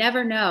else. You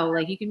never know.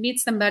 Like you can meet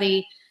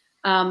somebody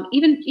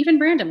even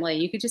randomly.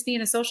 You could just be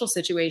in a social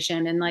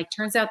situation and like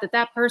turns out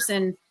that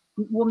person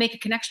will make a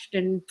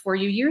connection for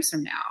you years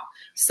from now.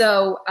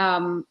 So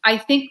I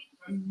think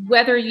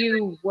whether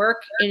you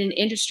work in an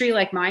industry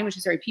like mine, which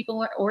is very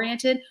people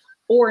oriented,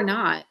 or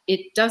not,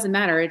 it doesn't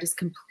matter. It is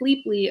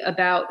completely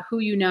about who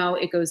you know.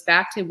 It goes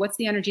back to what's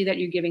the energy that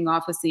you're giving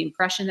off, what's the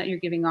impression that you're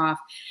giving off.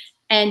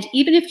 And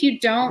even if you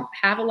don't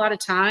have a lot of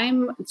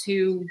time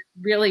to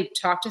really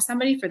talk to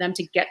somebody for them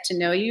to get to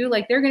know you,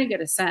 like they're going to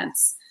get a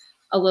sense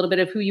a little bit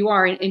of who you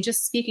are in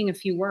just speaking a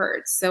few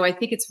words. So I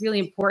think it's really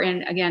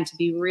important, again, to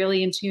be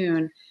really in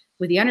tune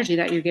with the energy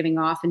that you're giving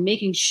off and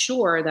making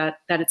sure that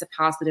it's a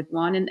positive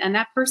one. And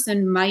that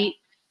person might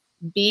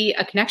be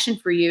a connection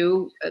for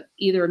you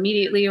either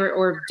immediately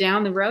or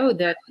down the road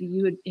that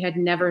you had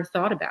never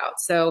thought about.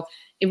 So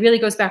it really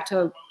goes back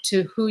to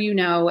who you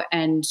know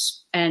and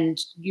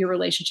your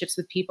relationships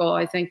with people.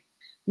 I think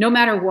no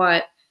matter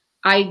what,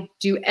 I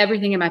do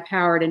everything in my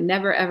power to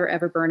never, ever,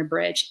 ever burn a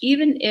bridge,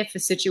 even if a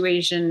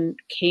situation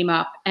came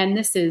up. And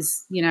this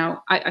is,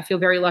 I feel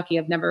very lucky.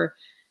 I've never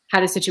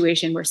had a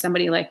situation where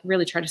somebody like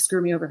really tried to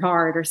screw me over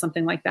hard or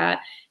something like that.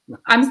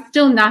 I'm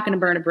still not going to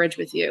burn a bridge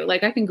with you.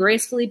 Like I can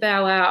gracefully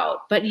bow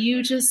out, but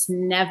you just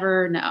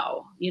never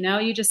know,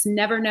 you just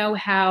never know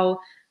how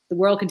the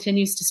world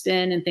continues to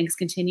spin and things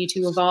continue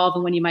to evolve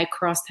and when you might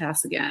cross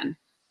paths again.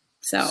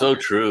 So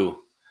true.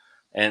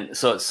 And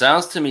so it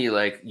sounds to me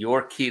like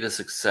your key to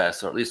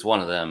success, or at least one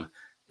of them,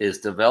 is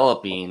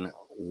developing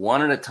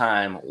one at a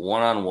time,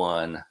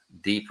 one-on-one,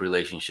 deep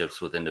relationships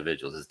with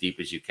individuals, as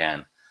deep as you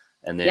can,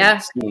 and then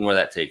seeing where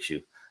that takes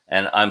you.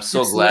 And I'm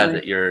so glad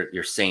that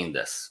you're saying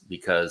this,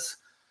 because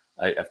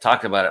I've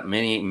talked about it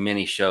many,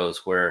 many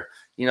shows where,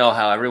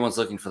 how everyone's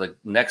looking for the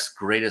next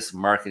greatest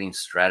marketing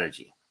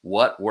strategy.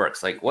 What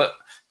works? Like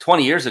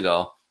 20 years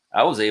ago,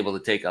 I was able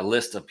to take a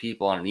list of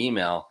people on an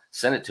email,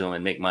 send it to them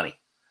and make money.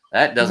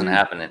 That doesn't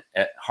happen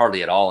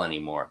hardly at all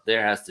anymore.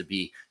 There has to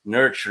be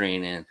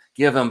nurturing and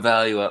give them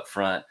value up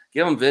front,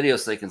 give them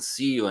videos so they can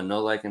see you and know,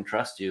 like, and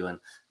trust you. And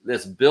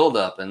this build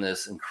up and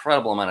this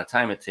incredible amount of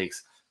time it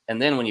takes.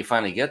 And then when you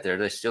finally get there,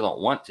 they still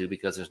don't want to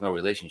because there's no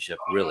relationship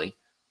really.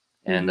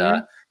 And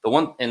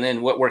and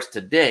then what works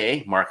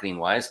today, marketing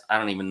wise, I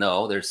don't even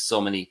know. There's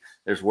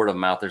word of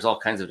mouth. There's all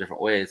kinds of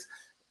different ways.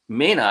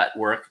 May not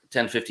work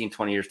 10, 15,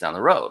 20 years down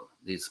the road,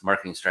 these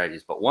marketing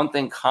strategies. But one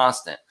thing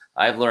constant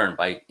I've learned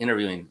by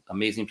interviewing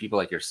amazing people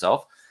like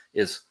yourself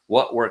is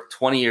what worked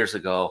 20 years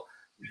ago.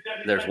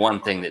 There's one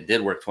thing that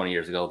did work 20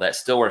 years ago that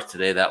still works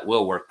today, that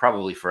will work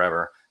probably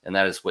forever. And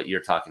that is what you're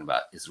talking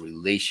about, is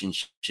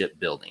relationship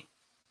building.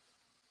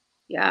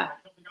 Yeah,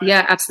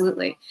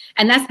 absolutely.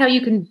 And that's how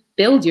you can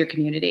build your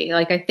community.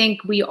 Like, I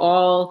think we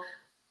all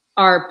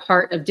are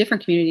part of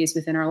different communities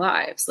within our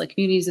lives, like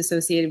communities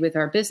associated with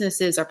our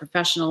businesses, our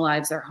professional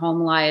lives, our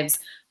home lives,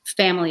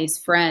 families,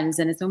 friends.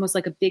 And it's almost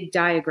like a big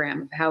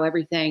diagram of how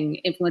everything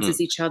influences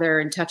each other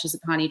and touches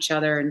upon each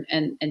other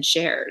and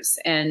shares.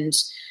 And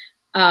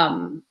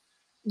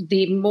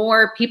the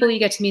more people you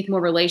get to meet, the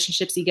more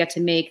relationships you get to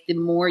make, the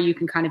more you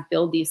can kind of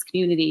build these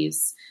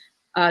communities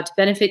to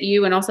benefit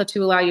you and also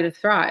to allow you to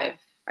thrive.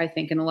 I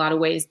think, in a lot of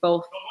ways,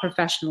 both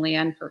professionally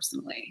and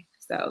personally.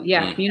 So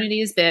yeah, community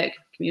is big.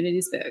 Community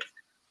is big.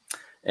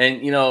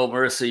 And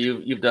Marisa,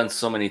 you've done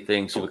so many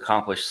things. You've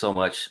accomplished so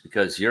much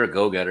because you're a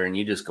go-getter and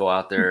you just go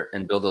out there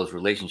and build those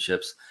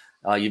relationships.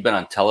 You've been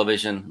on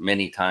television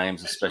many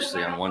times,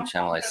 especially on one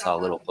channel. I saw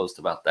a little post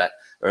about that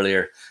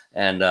earlier.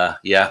 And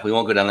we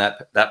won't go down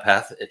that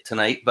path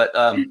tonight, but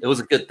it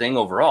was a good thing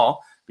overall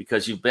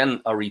because you've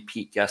been a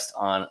repeat guest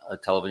on a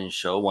television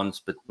show, one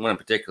in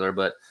particular,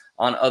 but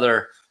on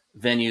other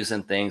venues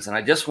and things. And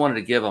I just wanted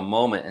to give a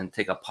moment and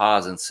take a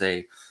pause and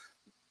say,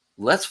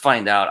 let's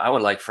find out. I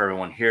would like for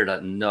everyone here to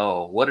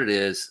know what it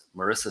is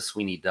Marisa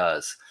Sweeney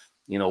does.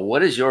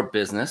 What is your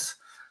business?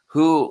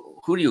 Who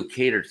do you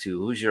cater to?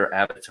 Who's your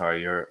avatar,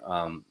 your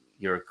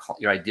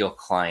ideal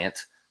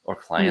client or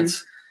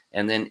clients?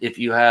 And then if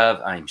you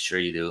have, I'm sure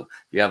you do, if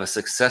you have a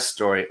success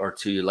story or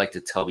two you'd like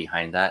to tell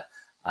behind that,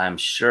 I'm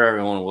sure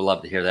everyone will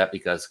love to hear that,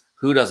 because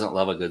who doesn't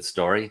love a good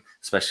story,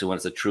 especially when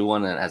it's a true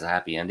one and it has a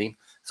happy ending?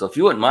 So if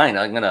you wouldn't mind,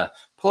 I'm going to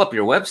pull up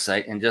your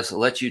website and just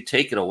let you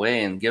take it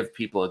away and give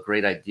people a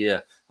great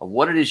idea of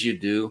what it is you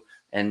do.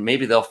 And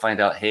maybe they'll find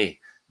out, hey,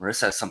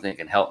 Marisa has something that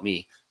can help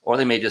me. Or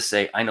they may just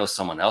say, I know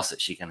someone else that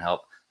she can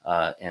help,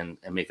 and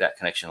make that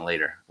connection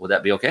later. Would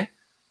that be okay?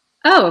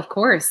 Oh, of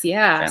course.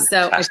 Yeah. Fantastic.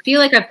 So I feel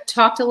like I've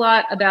talked a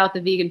lot about the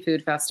Vegan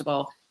Food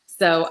Festival.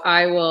 So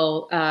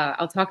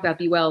I'll talk about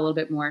Be Well a little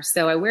bit more.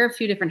 So I wear a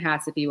few different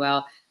hats at Be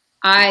Well.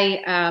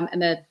 I am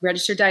a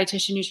registered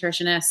dietitian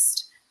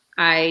nutritionist.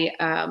 I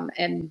am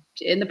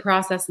in the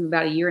process of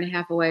about a year and a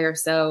half away or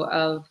so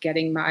of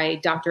getting my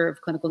Doctor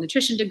of Clinical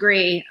Nutrition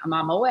degree. I'm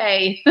on my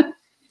way.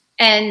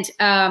 And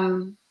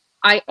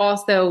I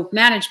also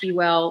manage Be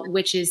Well,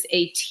 which is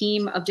a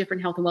team of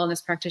different health and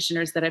wellness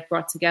practitioners that I've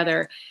brought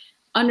together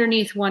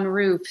underneath one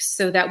roof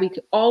so that we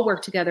could all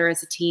work together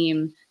as a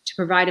team to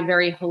provide a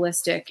very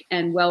holistic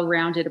and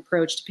well-rounded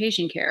approach to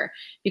patient care.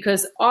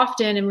 Because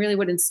often, and really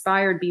what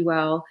inspired Be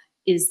Well,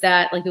 is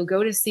that like you'll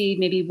go to see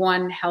maybe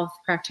one health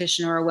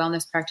practitioner or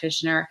wellness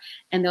practitioner,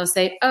 and they'll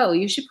say, oh,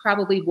 you should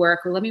probably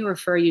work, or let me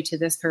refer you to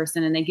this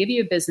person. And they give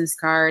you a business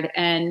card,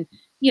 and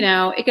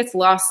it gets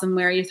lost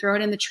somewhere. You throw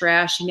it in the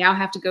trash. You now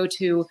have to go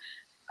to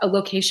a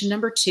location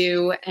number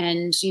 2.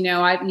 And,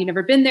 you've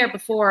never been there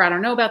before. I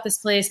don't know about this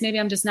place. Maybe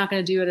I'm just not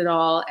going to do it at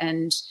all.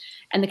 And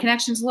the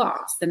connection's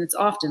lost, and it's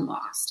often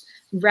lost.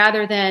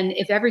 Rather than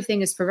if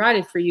everything is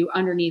provided for you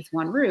underneath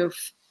one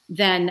roof,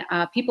 then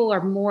people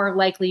are more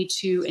likely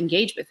to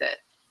engage with it.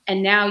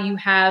 And now you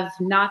have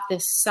not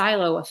this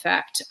silo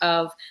effect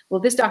of,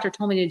 well, this doctor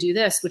told me to do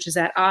this, which is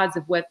at odds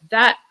of what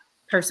that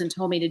person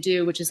told me to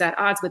do, which is at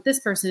odds with this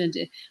person. And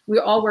we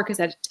all work as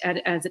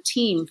a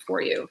team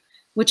for you,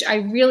 which I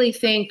really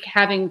think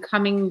having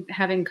come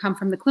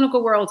from the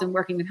clinical world and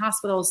working in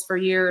hospitals for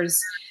years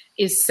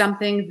is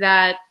something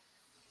that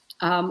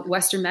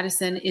Western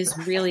medicine is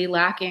really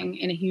lacking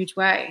in a huge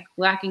way.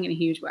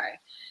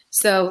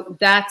 So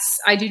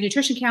I do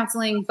nutrition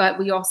counseling, but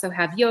we also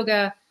have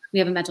yoga. We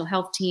have a mental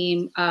health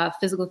team,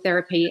 physical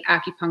therapy,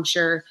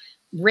 acupuncture,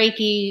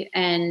 Reiki,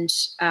 and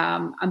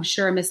I'm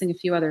sure I'm missing a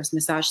few others,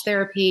 massage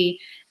therapy.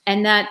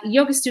 And that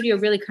yoga studio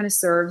really kind of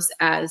serves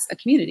as a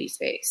community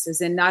space, as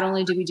in not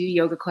only do we do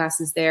yoga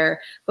classes there,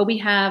 but we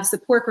have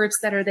support groups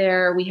that are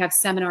there. We have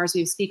seminars,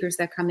 we have speakers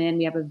that come in,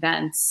 we have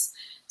events.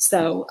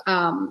 So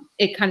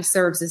it kind of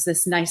serves as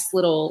this nice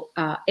little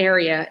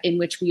area in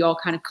which we all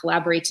kind of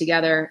collaborate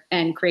together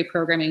and create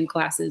programming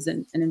classes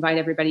and invite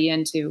everybody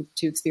in to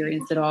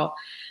experience it all.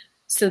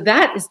 So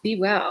that is Be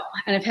Well.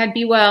 And I've had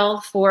Be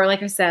Well for,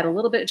 like I said, a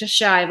little bit just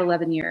shy of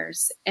 11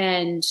 years.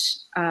 And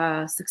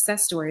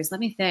success stories, let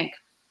me think.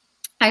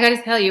 I got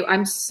to tell you,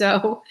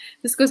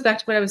 this goes back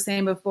to what I was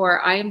saying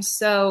before. I am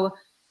so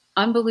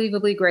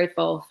unbelievably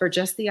grateful for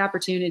just the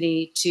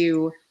opportunity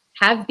to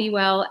have Be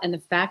Well, and the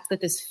fact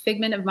that this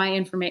figment of my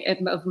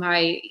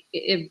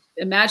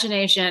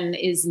imagination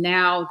is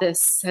now,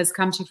 this has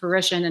come to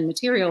fruition and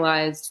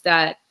materialized,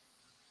 that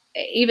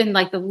even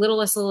like the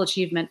littlest little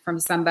achievement from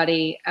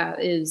somebody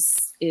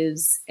is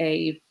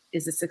a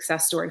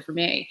success story for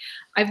me.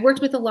 I've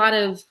worked with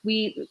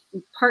we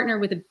partner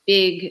with a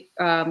big,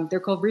 they're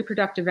called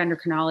Reproductive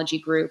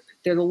Endocrinology Group.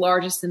 They're the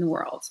largest in the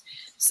world.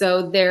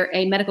 So they're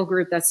a medical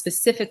group that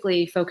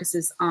specifically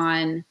focuses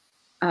on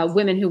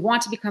women who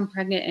want to become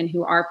pregnant and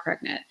who are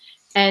pregnant.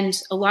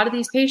 And a lot of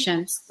these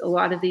patients, a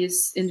lot of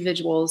these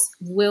individuals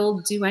will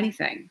do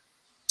anything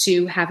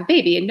to have a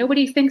baby. And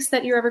nobody thinks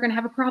that you're ever going to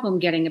have a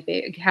problem having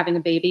a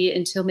baby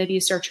until maybe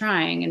you start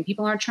trying. And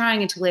people aren't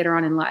trying until later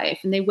on in life.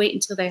 And they wait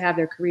until they have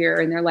their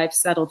career and their life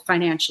settled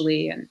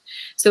financially. And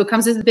so it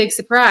comes as a big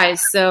surprise.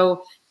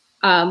 So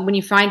when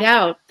you find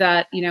out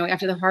that,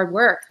 after the hard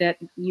work that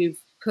you've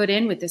put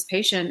in with this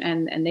patient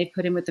and they've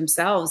put in with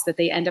themselves, that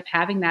they end up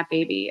having that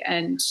baby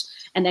and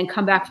then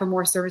come back for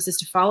more services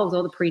to follow with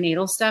all the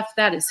prenatal stuff,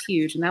 that is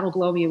huge. And that'll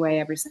blow me away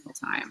every single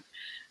time.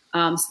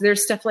 So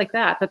there's stuff like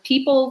that. But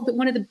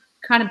one of the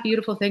kind of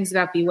beautiful things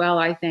about Be Well,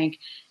 I think,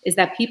 is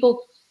that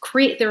people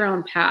create their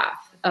own path.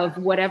 of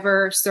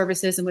whatever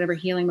services and whatever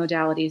healing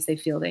modalities they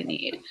feel they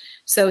need.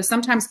 So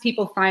sometimes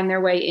people find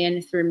their way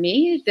in through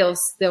me.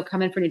 They'll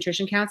come in for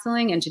nutrition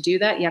counseling, and to do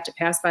that, you have to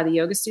pass by the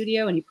yoga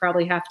studio, and you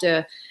probably have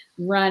to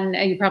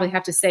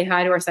say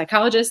hi to our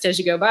psychologist as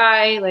you go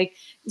by. Like,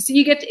 so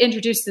you get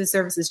introduced to the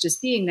services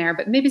just being there,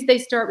 but maybe they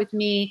start with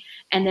me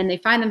and then they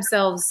find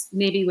themselves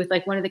maybe with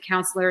like one of the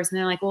counselors, and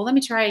they're like, well, let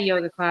me try a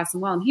yoga class,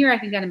 and while I'm here, I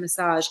can get a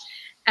massage.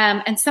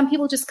 And some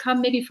people just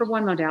come maybe for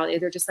one modality.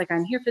 They're just like,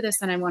 I'm here for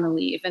this and I want to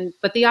leave.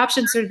 But the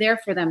options are there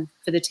for them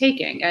for the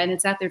taking, and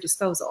it's at their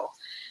disposal.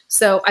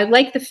 So I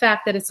like the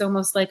fact that it's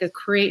almost like a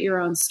create your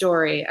own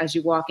story as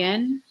you walk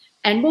in,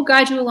 and we'll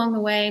guide you along the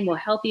way, and we'll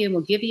help you, and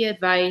we'll give you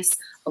advice.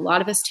 A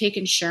lot of us take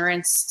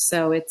insurance.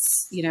 So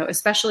it's,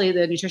 especially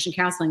the nutrition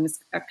counseling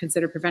is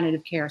considered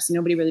preventative care. So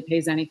nobody really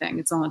pays anything.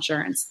 It's all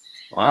insurance.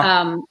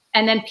 Wow.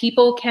 And then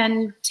people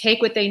can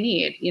take what they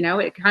need.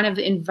 It kind of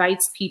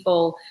invites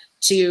people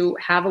to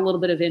have a little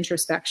bit of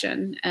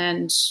introspection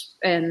and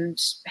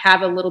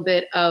have a little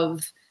bit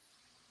of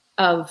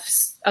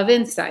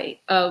insight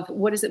of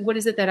what is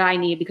it that I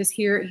need, because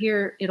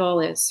here it all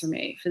is for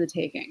me for the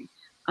taking.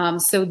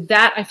 So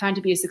that I find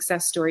to be a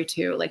success story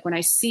too. Like when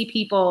I see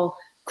people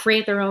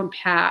create their own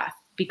path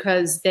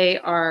because they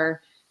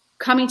are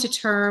coming to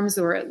terms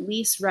or at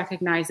least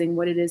recognizing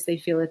what it is they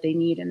feel that they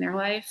need in their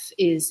life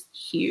is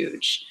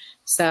huge.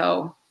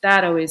 So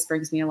that always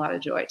brings me a lot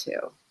of joy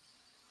too.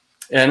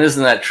 And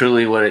isn't that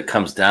truly what it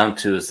comes down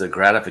to, is the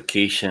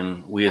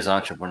gratification we as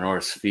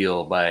entrepreneurs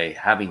feel by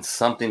having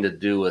something to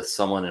do with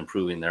someone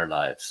improving their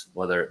lives,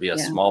 whether it be a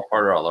small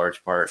part or a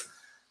large part.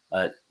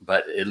 But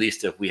at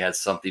least if we had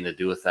something to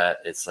do with that,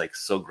 it's like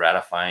so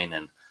gratifying.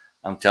 And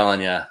I'm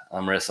telling you,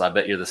 Marisa, I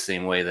bet you're the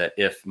same way, that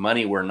if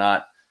money were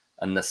not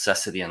a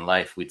necessity in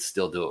life, we'd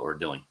still do what we're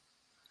doing.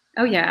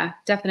 Oh yeah,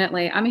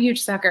 definitely. I'm a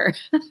huge sucker.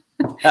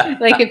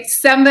 Like if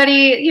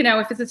somebody,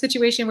 if it's a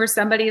situation where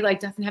somebody like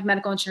doesn't have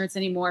medical insurance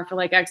anymore for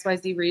like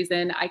XYZ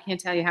reason, I can't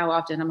tell you how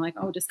often I'm like,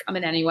 oh, just come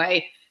in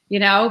anyway,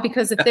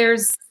 because if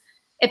there's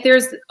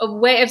a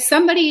way, if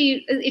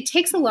somebody, it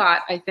takes a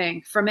lot, I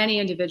think, from any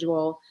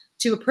individual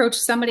to approach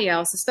somebody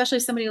else, especially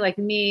somebody like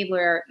me,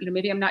 where,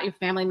 maybe I'm not your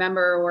family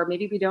member, or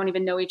maybe we don't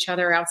even know each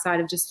other outside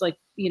of just like,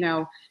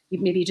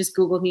 maybe you just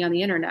Googled me on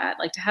the internet,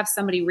 like to have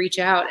somebody reach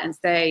out and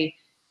say,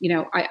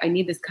 I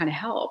need this kind of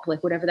help,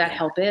 like whatever that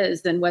help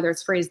is, then whether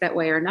it's phrased that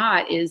way or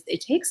not,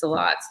 it takes a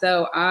lot.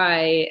 So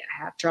I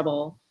have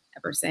trouble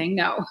ever saying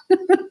no,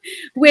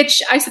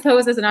 which I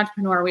suppose as an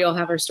entrepreneur, we all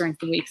have our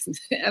strengths and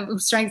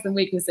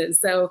weaknesses.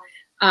 So,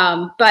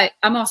 but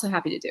I'm also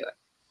happy to do it.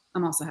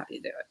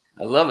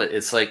 I love it.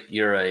 It's like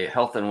you're a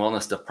health and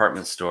wellness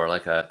department store,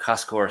 like a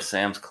Costco or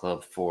Sam's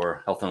Club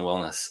for health and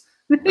wellness.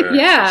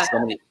 Yeah. So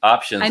many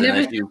options. And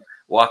if you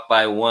walk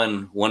by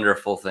one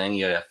wonderful thing,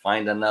 you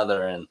find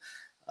another. And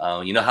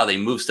you know how they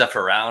move stuff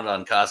around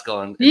on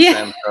Costco and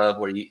Sam's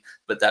Club,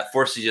 but that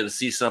forces you to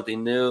see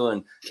something new.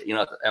 And,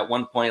 at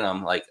one point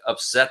I'm like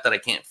upset that I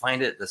can't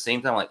find it. At the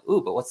same time, I'm like,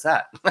 ooh, but what's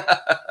that?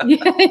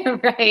 Yeah,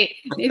 right.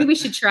 Maybe we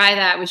should try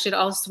that. We should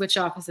all switch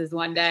offices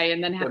one day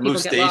and then have people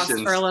get lost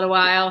for a little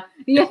while.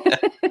 Yeah.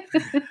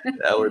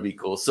 That would be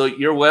cool. So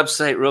your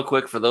website, real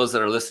quick, for those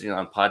that are listening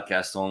on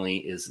podcast only,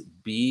 is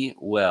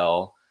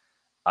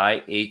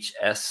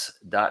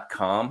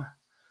BeWellIHS.com.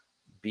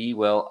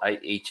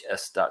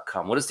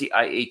 BeWellIHS.com. What does the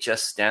IHS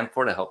stand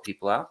for to help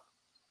people out?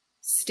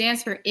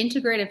 Stands for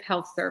Integrative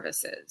Health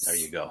Services. There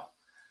you go.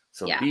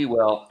 So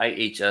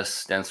BeWellIHS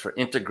stands for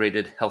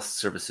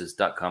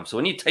IntegratedHealthServices.com. So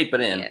when you type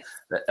it in,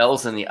 the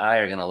L's and the I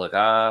are going to look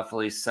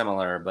awfully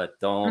similar, but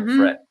don't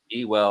fret.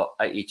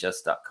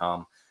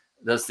 BeWellIHS.com.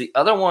 Does the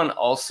other one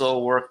also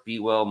work?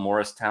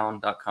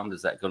 BeWellMorristown.com.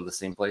 Does that go to the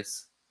same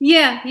place?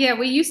 Yeah.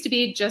 We used to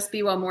be just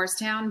Be Well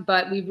Morristown,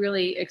 but we've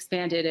really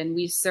expanded and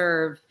we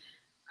serve.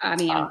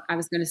 I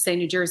was going to say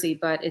New Jersey,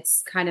 but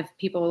it's kind of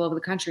people all over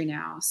the country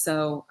now.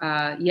 So,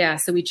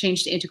 so we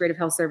changed to Integrative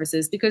Health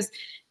Services because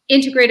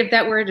integrative,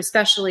 that word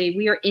especially,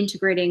 we are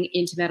integrating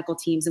into medical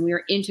teams and we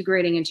are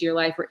integrating into your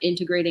life. We're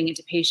integrating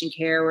into patient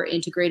care. We're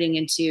integrating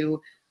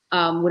into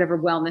whatever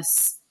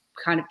wellness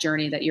kind of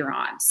journey that you're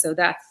on. So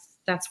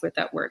that's what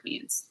that word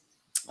means.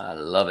 I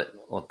love it.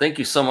 Well, thank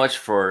you so much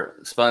for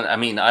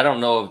spending. I don't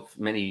know of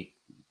many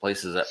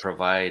places that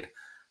provide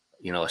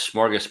a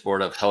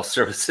smorgasbord of health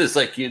services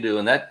like you do.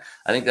 And I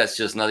think that's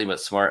just nothing but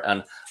smart.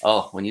 And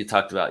when you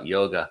talked about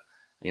yoga,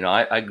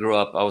 I grew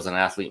up, I was an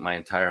athlete my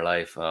entire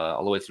life,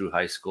 all the way through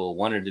high school,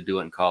 wanted to do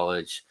it in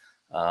college.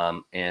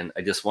 And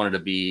I just wanted to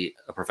be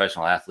a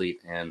professional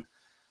athlete. And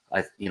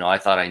I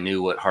thought I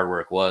knew what hard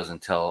work was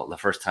until the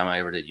first time I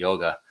ever did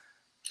yoga,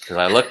 because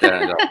I looked at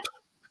it and go,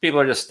 people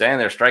are just standing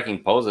there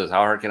striking poses. How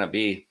hard can it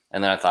be?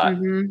 And then I thought,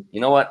 you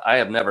know what? I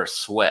have never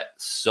sweat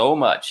so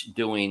much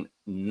doing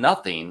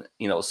nothing,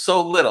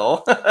 so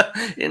little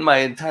in my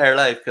entire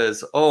life,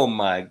 because, oh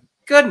my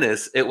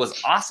goodness, it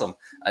was awesome.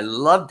 I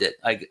loved it.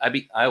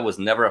 I was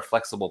never a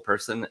flexible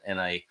person, and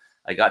I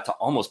got to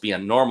almost be a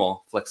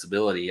normal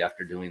flexibility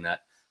after doing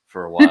that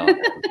for a while.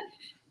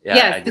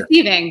 It's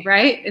deceiving,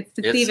 right? It's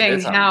deceiving.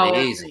 It's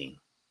amazing.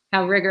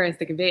 How rigorous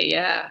it can be.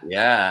 Yeah.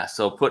 Yeah.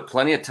 So put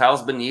plenty of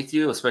towels beneath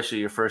you, especially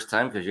your first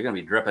time, because you're going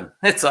to be dripping.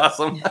 It's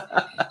awesome.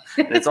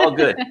 And it's all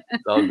good.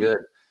 It's all good.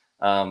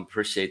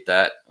 Appreciate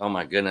that. Oh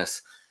my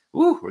goodness.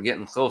 Woo, we're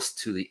getting close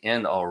to the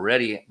end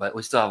already, but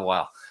we still have a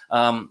while.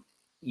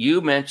 You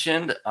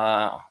mentioned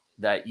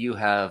that you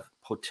have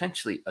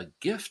potentially a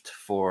gift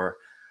for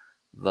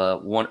the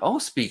one. Oh,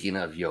 speaking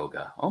of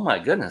yoga. Oh my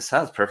goodness. That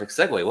was a perfect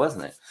segue,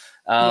 wasn't it?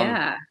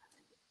 Yeah.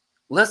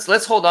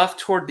 Let's hold off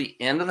toward the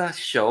end of the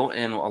show,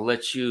 and I'll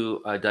let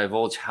you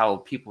divulge how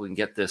people can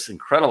get this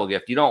incredible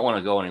gift. You don't want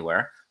to go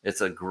anywhere.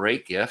 It's a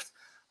great gift.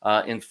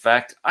 In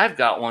fact, I've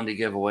got one to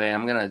give away.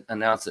 I'm going to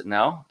announce it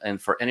now.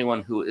 And for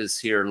anyone who is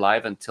here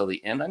live until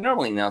the end, I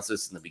normally announce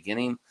this in the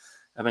beginning.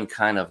 I've been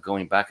kind of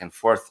going back and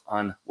forth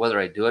on whether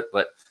I do it,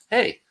 but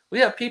hey, we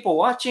have people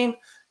watching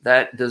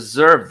that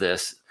deserve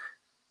this.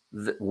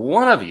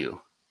 One of you,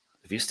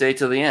 if you stay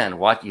to the end,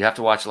 you have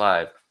to watch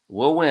live,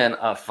 will win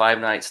a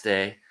 5-night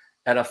stay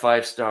at a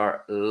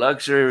 5-star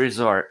luxury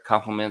resort,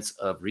 compliments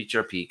of Reach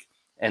Your Peak.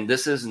 And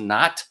this is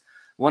not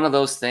one of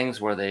those things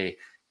where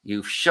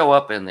you show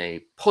up and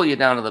they pull you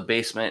down to the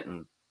basement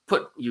and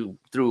put you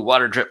through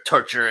water drip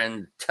torture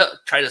and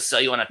try to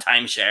sell you on a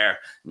timeshare.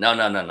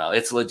 No.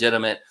 It's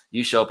legitimate.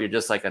 You show up, you're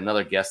just like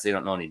another guest. They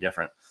don't know any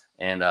different.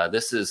 And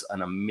this is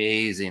an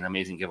amazing,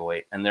 amazing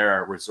giveaway. And there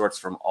are resorts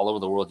from all over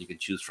the world you can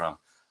choose from.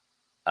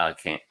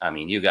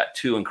 You got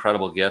 2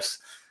 incredible gifts.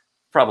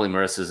 Probably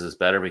Marissa's is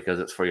better because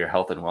it's for your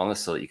health and wellness,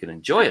 so that you can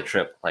enjoy a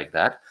trip like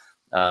that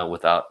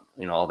without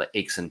all the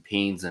aches and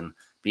pains and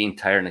being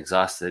tired and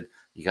exhausted.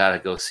 You got to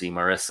go see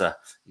Marisa.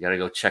 You got to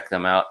go check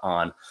them out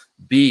on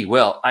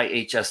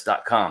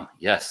BeWellIHS.com.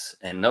 Yes.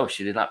 And no,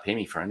 she did not pay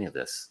me for any of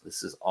this.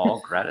 This is all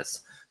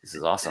gratis. This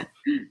is awesome.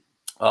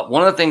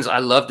 One of the things I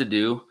love to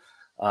do,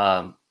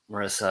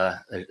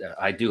 Marisa,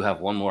 I do have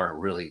one more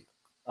really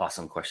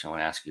awesome question I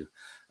want to ask you.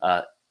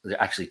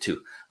 Actually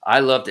 2. I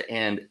love to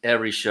end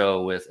every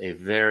show with a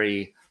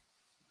very,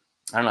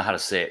 I don't know how to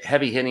say it,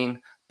 heavy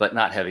hitting, but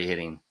not heavy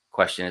hitting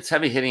question. It's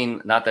heavy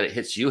hitting, not that it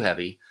hits you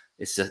heavy.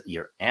 It's just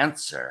your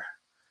answer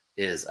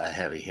is a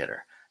heavy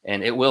hitter,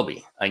 and it will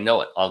be. I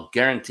know it. I'll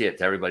guarantee it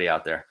to everybody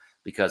out there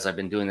because I've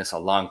been doing this a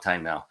long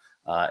time now.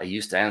 I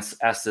used to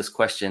ask this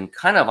question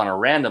kind of on a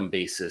random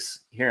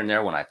basis here and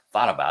there when I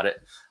thought about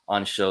it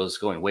on shows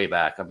going way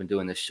back. I've been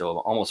doing this show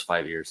almost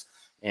 5 years,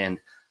 and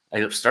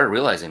I started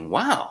realizing,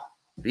 wow,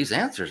 these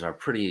answers are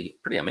pretty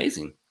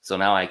amazing. So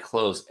now I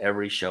close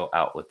every show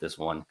out with this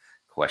one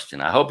question.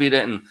 I hope you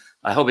didn't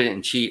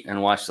cheat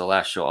and watch the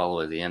last show all the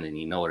way to the end and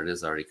you know what it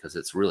is already, because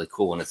it's really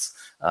cool and it's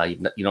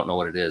you don't know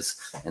what it is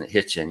and it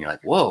hits you and you're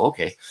like, whoa,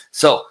 okay.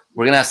 So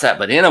we're gonna ask that,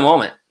 but in a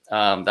moment,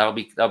 that'll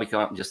be coming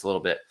up in just a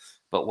little bit.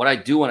 But what I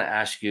do want to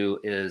ask you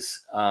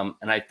is,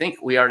 and I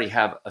think we already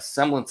have a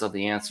semblance of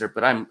the answer,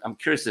 but I'm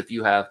curious if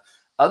you have,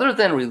 other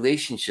than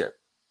relationship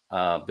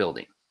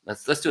building.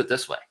 Let's do it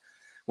this way.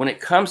 When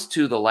it comes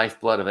to the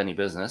lifeblood of any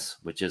business,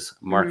 which is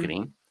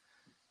marketing,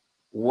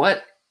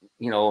 what,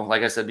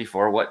 like I said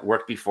before, what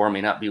worked before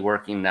may not be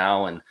working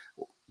now.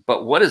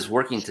 But what is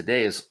working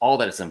today is all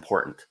that is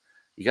important.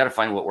 You got to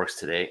find what works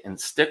today and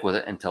stick with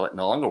it until it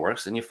no longer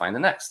works, and you find the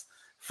next.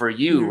 For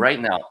you right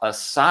now,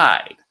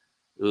 aside,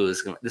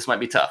 this might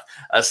be tough.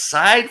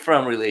 Aside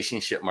from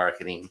relationship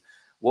marketing,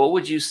 what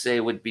would you say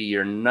would be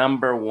your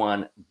number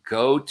one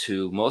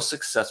go-to, most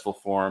successful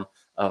form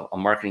of a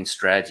marketing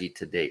strategy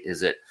to date?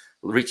 Is it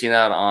reaching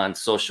out on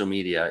social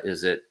media?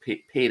 Is it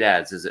paid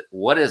ads?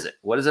 What is it?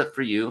 What is it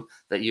for you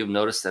that you've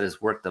noticed that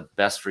has worked the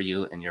best for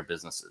you and your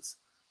businesses?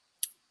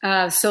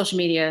 Social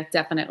media,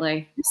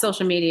 definitely.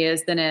 Social media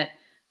has been it.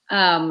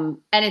 And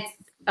it's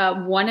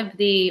one of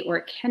the, or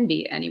it can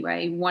be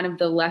anyway, one of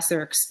the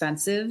lesser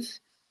expensive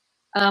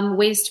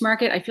ways to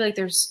market. I feel like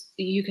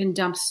you can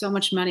dump so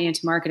much money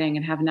into marketing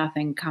and have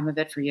nothing come of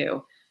it for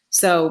you.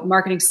 So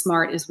marketing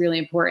smart is really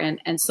important.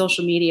 And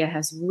social media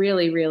has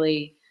really,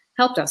 really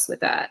helped us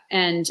with that.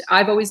 And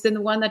I've always been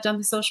the one that done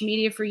the social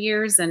media for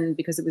years. And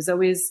because it was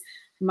always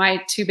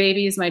my 2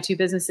 babies, my 2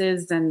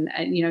 businesses, and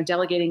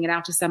delegating it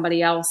out to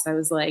somebody else, I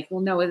was like,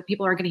 well, no,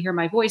 people aren't going to hear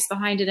my voice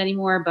behind it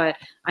anymore. But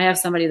I have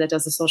somebody that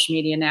does the social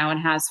media now and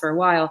has for a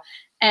while.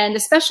 And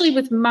especially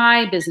with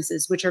my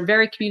businesses, which are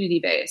very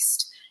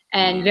community-based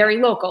and very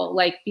local,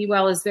 like Be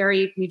Well is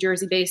very New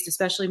Jersey based,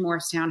 especially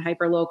Morristown,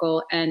 hyper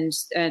local, and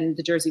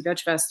the Jersey Veg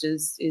Fest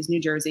is New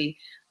Jersey.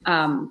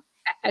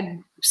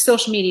 And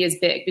social media is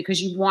big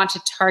because you want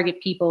to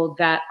target people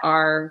that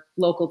are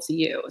local to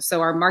you.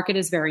 So our market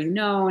is very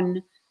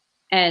known,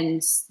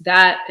 and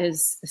that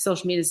is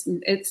social media.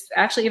 It's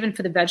actually, even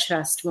for the Veg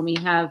Fest, when we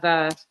have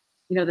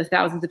the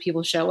thousands of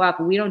people show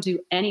up, we don't do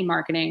any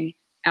marketing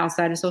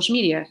outside of social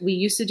media. We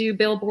used to do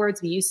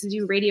billboards, we used to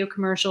do radio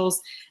commercials,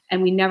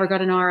 and we never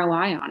got an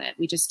ROI on it.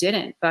 We just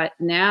didn't. But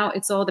now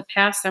it's all the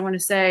past. I want to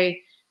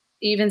say,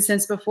 even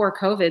since before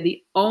COVID,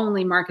 the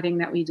only marketing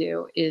that we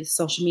do is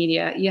social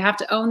media. You have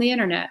to own the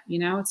internet.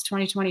 It's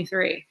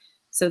 2023.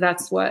 So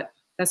that's what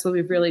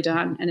we've really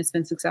done, and it's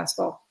been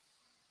successful.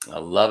 I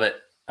love it.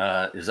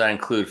 Does that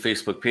include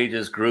Facebook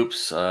pages,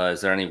 groups?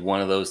 Is there any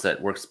one of those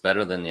that works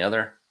better than the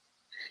other?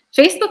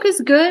 Facebook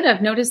is good.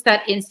 I've noticed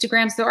that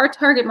Instagram. So our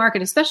target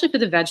market, especially for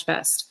the Veg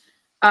Fest,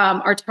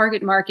 our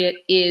target market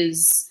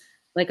is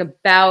like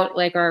about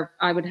like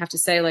I would have to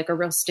say like a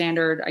real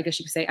standard, I guess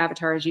you could say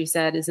avatar, as you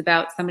said, is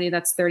about somebody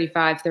that's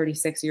 35,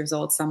 36 years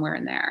old, somewhere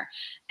in there.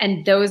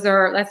 And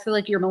that's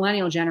like your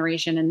millennial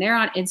generation, and they're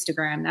on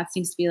Instagram. That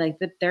seems to be like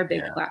their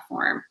big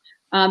platform.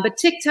 But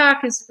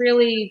TikTok is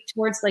really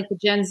towards like the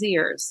Gen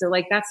Zers. So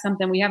like that's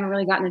something we haven't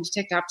really gotten into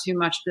TikTok too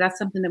much, but that's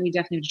something that we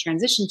definitely have to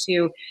transition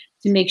to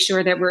make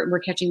sure that we're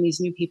catching these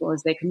new people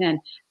as they come in.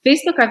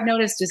 Facebook, I've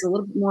noticed, is a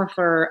little bit more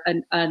for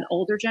an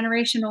older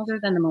generation, older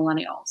than the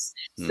millennials.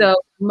 So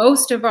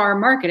most of our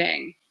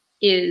marketing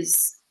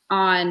is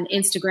on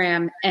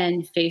Instagram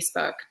and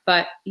Facebook.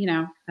 But,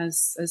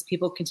 as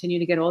people continue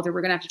to get older,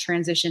 we're going to have to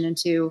transition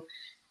into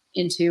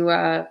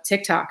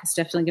TikTok. It's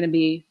definitely going to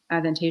be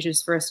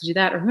advantageous for us to do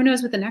that. Or who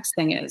knows what the next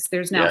thing is.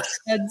 There's now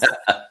kids,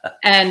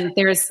 and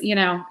there's,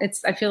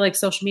 I feel like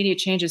social media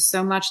changes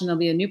so much, and there'll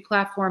be a new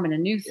platform and a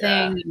new thing.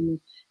 Yeah.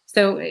 And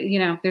so,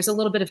 there's a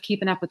little bit of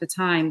keeping up with the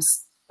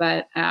times,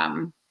 but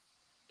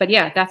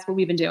yeah, that's what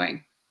we've been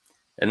doing.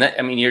 And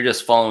that, you're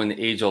just following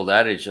the age old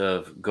adage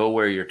of go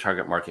where your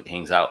target market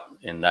hangs out.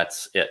 And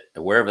that's it.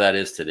 Wherever that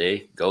is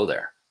today, go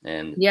there.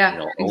 And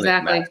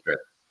exactly.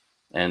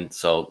 And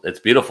so it's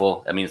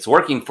beautiful. It's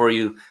working for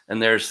you.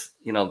 And there's,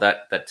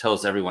 that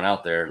tells everyone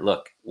out there,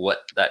 look,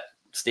 what that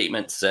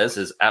statement says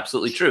is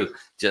absolutely true.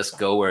 Just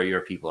go where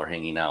your people are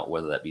hanging out,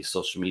 whether that be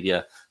social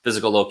media,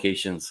 physical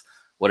locations,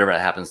 whatever it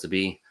happens to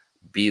be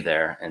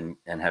there and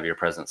have your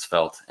presence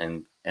felt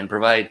and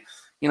provide,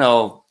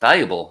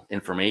 valuable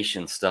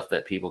information, stuff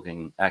that people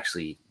can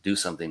actually do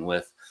something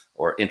with,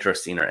 or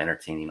interesting or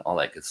entertaining, all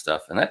that good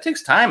stuff. And that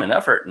takes time and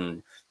effort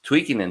and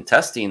tweaking and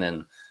testing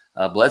and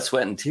blood,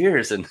 sweat, and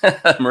tears, and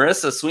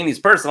Marisa Sweeney's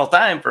personal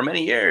time for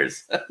many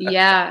years.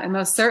 Yeah, it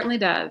most certainly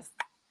does.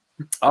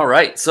 All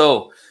right.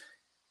 So,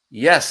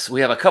 yes, we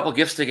have a couple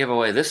gifts to give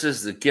away. This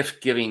is the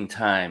gift giving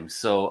time.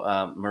 So,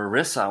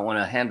 Marisa, I want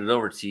to hand it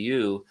over to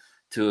you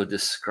to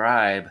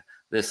describe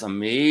this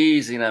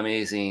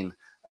amazing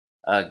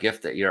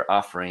gift that you're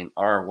offering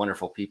our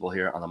wonderful people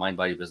here on the Mind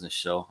Body Business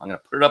Show. I'm going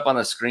to put it up on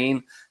the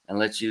screen and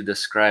let you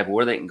describe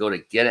where they can go to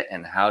get it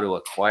and how to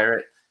acquire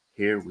it.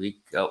 Here we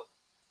go.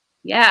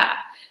 Yeah.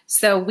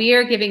 So we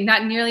are giving,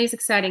 not nearly as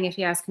exciting, if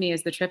you ask me,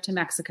 as the trip to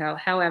Mexico.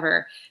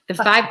 However, the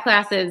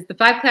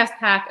 5-class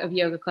pack of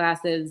yoga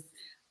classes,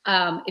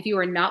 if you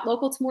are not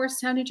local to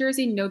Morristown, New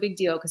Jersey, no big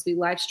deal, because we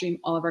live stream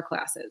all of our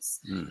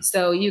classes.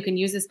 So you can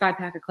use this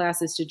 5-pack of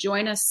classes to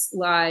join us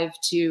live,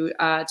 to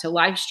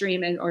live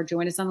stream or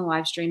join us on the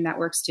live stream. That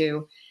works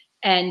too.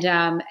 And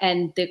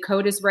the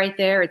code is right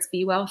there. It's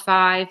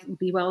BeWell5.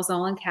 BeWell is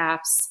all in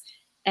caps.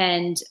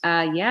 And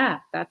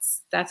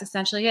that's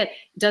essentially it.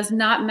 Does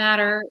not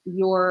matter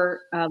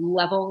your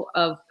level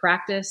of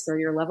practice or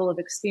your level of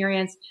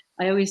experience.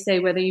 I always say,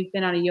 whether you've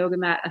been on a yoga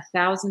mat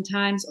 1,000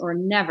 times or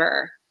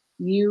never,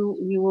 you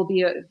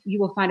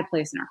will find a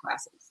place in our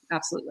classes.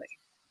 Absolutely.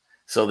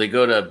 So they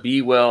go to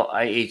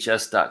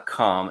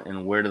bewellihs.com,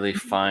 and where do they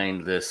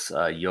find this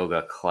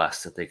yoga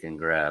class that they can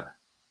grab?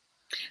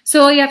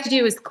 So all you have to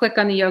do is click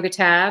on the yoga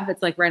tab.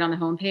 It's like right on the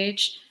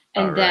homepage.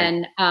 And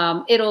then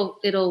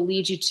it'll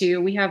lead you to,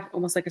 we have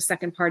almost like a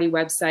second party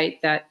website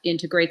that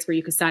integrates where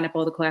you can sign up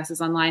all the classes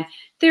online.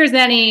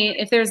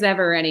 If there's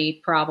ever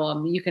any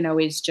problem, you can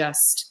always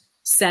just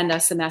send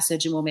us a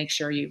message and we'll make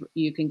sure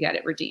you can get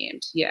it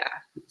redeemed. Yeah.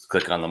 Just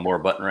click on the more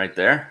button right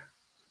there.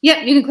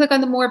 Yeah. You can click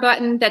on the more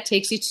button that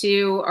takes you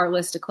to our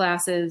list of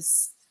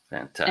classes.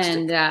 Fantastic.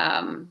 And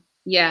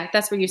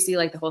that's where you see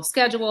like the whole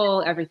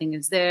schedule. Everything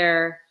is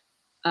there.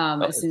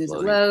 As soon as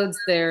it loads,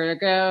 there it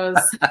goes.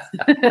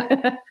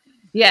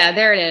 Yeah,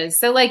 there it is.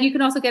 So like you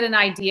can also get an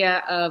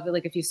idea of,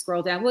 like, if you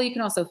scroll down, well, you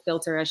can also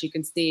filter, as you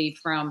can see,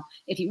 from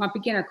if you want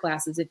beginner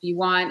classes, if you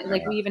want,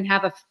 like, we even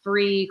have a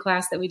free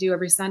class that we do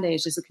every Sunday.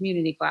 It's just a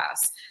community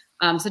class.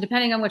 So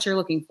depending on what you're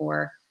looking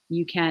for,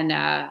 you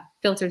can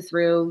filter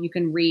through, you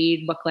can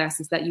read what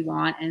classes that you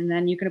want, and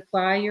then you can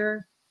apply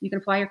your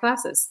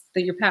classes,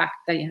 your pack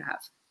that you have.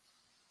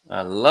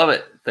 I love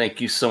it. Thank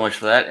you so much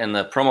for that. And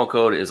the promo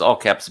code is all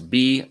caps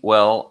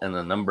BeWell and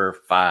the number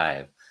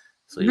 5.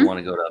 So you want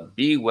to go to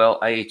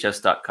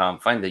bewellihs.com,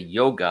 find the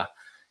yoga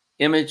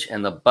image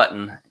and the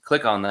button,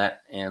 click on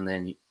that, and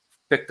then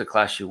pick the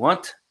class you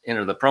want,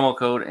 enter the promo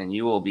code, and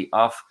you will be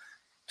off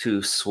to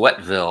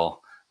Sweatville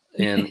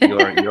in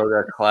your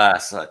yoga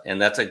class.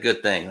 And that's a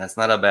good thing. That's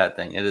not a bad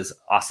thing. It is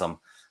awesome.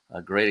 A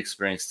great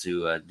experience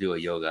to do a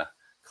yoga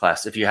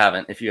class. If you have,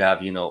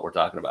 you know what we're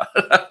talking about.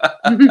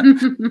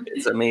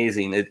 It's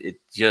amazing.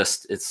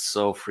 It's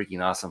so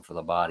freaking awesome for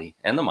the body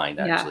and the mind,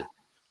 actually.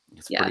 Yeah.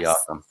 It's pretty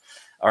awesome.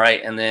 All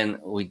right. And then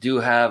we do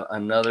have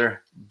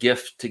another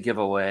gift to give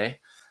away.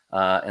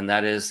 And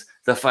that is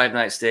the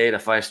 5-night stay at a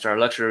 5-star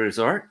luxury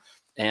resort.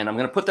 And I'm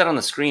going to put that on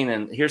the screen.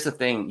 And here's the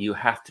thing. You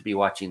have to be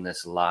watching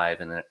this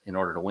live in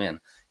order to win.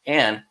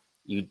 And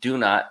you do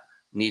not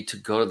need to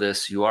go to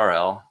this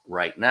URL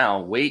right now.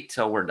 Wait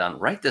till we're done.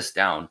 Write this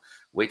down.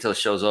 Wait till the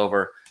show's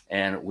over.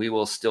 And we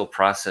will still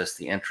process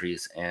the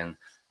entries and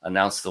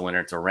announce the winner.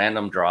 It's a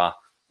random draw,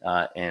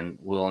 and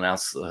we'll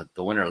announce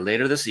the winner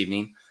later this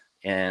evening.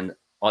 And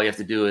all you have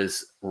to do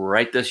is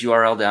write this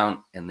URL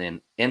down and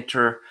then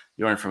enter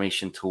your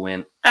information to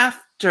win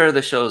after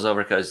the show's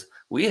over, because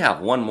we have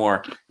one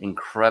more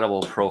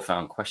incredible,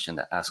 profound question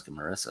to ask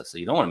Marisa. So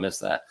you don't want to miss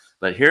that.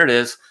 But here it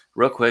is,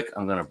 real quick.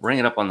 I'm going to bring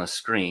it up on the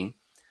screen.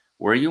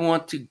 Where you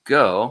want to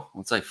go,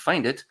 once I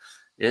find it,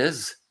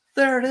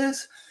 there it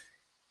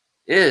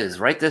is,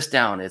 write this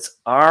down. It's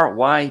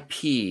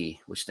RYP,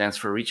 which stands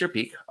for Reach Your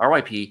Peak,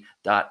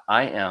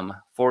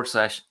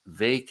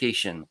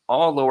 ryp.im/vacation,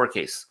 all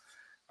lowercase,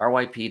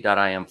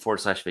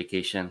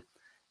 ryp.im/vacation.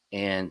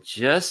 And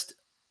just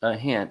a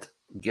hint,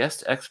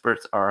 guest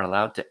experts are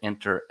allowed to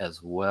enter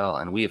as well.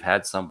 And we've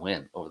had some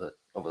win over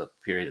the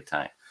period of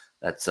time.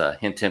 That's a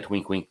hint, hint,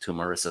 wink, wink to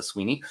Marisa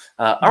Sweeney.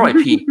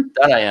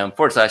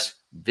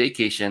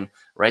 ryp.im/vacation.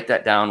 Write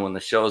that down. When the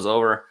show is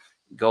over,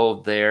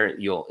 go there.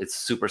 It's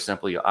super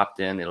simple. You opt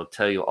in. It'll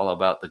tell you all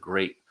about the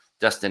great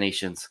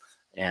destinations.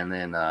 And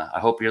then I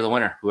hope you're the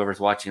winner. Whoever's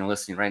watching and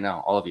listening right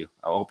now, all of you.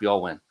 I hope you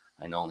all win.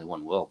 I know only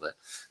one will, but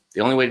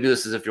the only way to do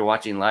this is if you're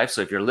watching live. So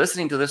if you're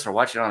listening to this or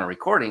watching it on a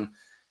recording,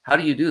 how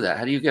do you do that?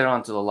 How do you get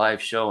onto the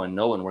live show and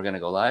know when we're going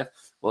to go live?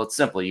 Well, it's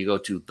simple. You go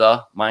to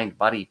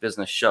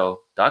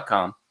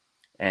themindbodybusinessshow.com,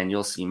 and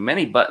you'll see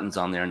many buttons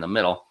on there in the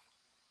middle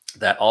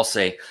that all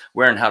say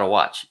where and how to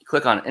watch.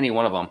 Click on any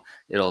one of them.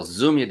 It'll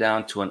zoom you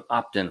down to an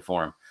opt-in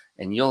form,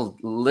 and you'll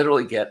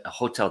literally get a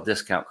hotel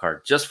discount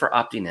card just for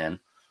opting in.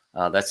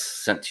 That's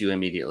sent to you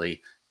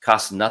immediately.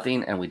 Costs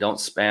nothing, and we don't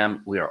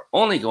spam. We are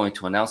only going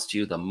to announce to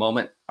you the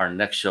moment our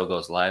next show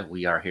goes live.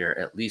 We are here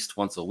at least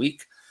once a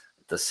week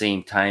at the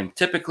same time,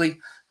 typically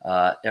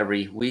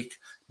every week.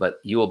 But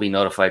you will be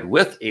notified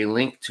with a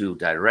link to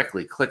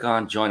directly click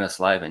on, join us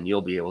live, and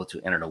you'll be able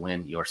to enter to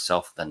win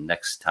yourself the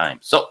next time.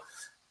 So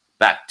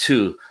back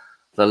to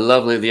the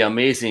lovely, the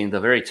amazing, the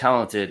very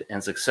talented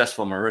and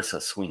successful Marisa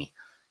Sweeney.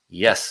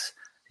 Yes,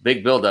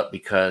 big buildup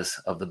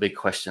because of the big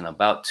question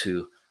about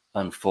to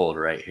unfold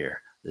right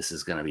here. This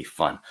is going to be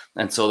fun.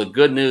 And so the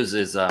good news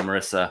is,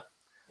 Marisa,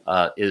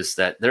 is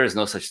that there is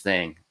no such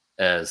thing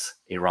as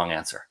a wrong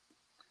answer.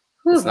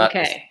 Ooh,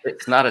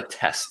 It's not a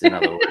test, in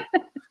other words.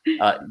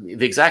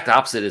 The exact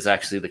opposite is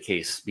actually the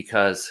case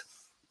because,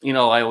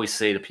 I always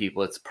say to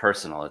people, it's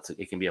personal.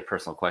 It can be a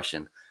personal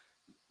question.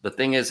 The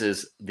thing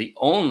is the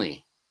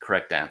only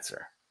correct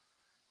answer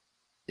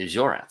is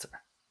your answer.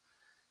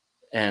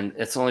 And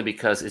it's only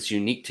because it's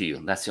unique to you.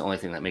 And that's the only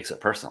thing that makes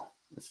it personal.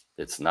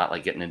 It's not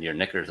like getting into your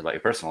knickers about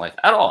your personal life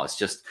at all.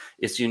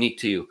 It's unique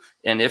to you.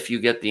 And if you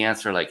get the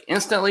answer like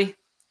instantly,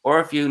 or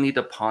if you need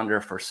to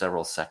ponder for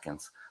several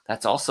seconds,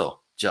 that's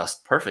also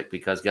just perfect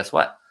because guess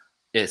what?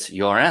 It's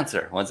your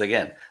answer. Once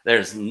again,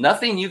 there's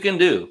nothing you can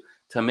do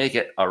to make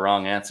it a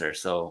wrong answer.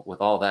 So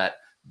with all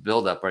that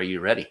buildup, are you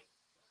ready?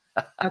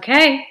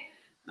 Okay.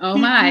 Oh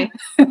my.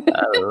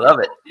 I love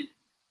it.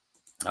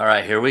 All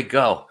right, here we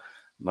go.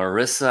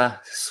 Marisa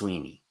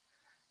Sweeney,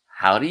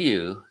 how do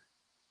you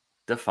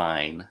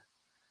define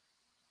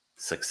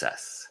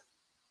success?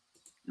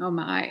 Oh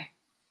my.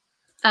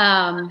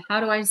 How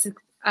do I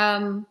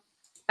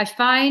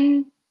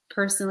find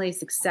personally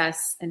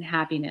success and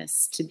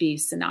happiness to be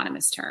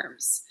synonymous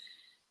terms.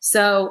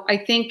 So I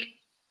think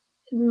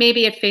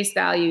maybe at face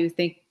value,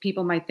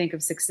 people might think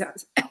of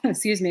success,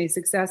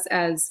 success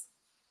as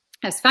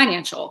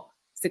financial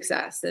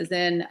success, as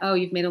in, oh,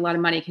 you've made a lot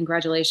of money,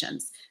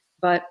 congratulations.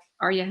 But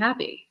are you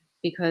happy?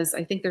 Because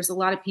I think there's a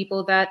lot of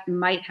people that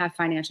might have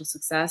financial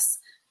success,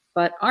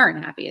 but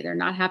aren't happy. They're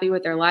not happy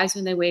with their lives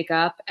when they wake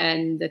up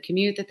and the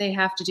commute that they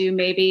have to do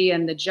maybe,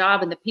 and the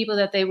job and the people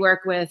that they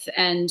work with,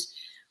 and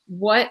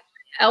what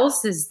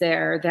else is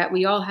there that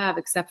we all have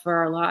except for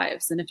our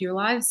lives. And if your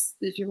life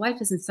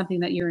isn't something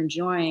that you're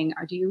enjoying,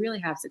 or do you really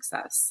have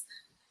success?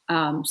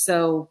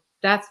 So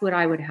that's what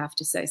I would have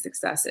to say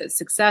success is.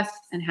 Success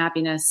and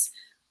happiness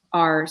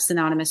are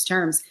synonymous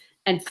terms.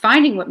 And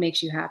finding what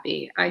makes you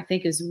happy, I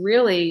think, is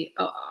really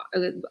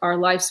our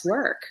life's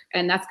work.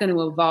 And that's going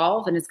to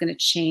evolve and it's going to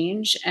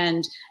change.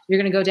 And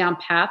you're going to go down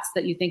paths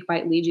that you think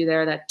might lead you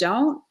there that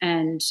don't.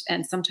 And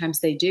sometimes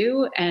they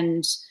do.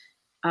 And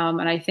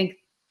I think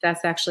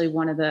that's actually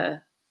one of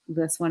the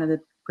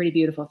pretty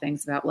beautiful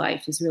things about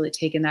life, is really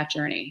taking that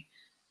journey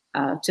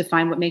to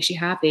find what makes you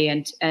happy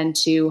and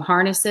to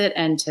harness it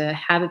and to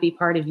have it be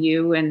part of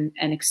you and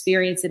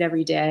experience it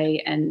every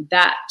day. And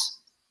that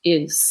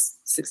is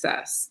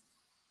success.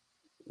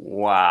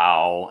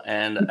 Wow.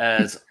 And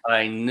as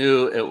I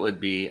knew it would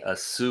be a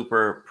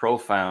super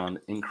profound,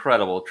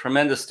 incredible,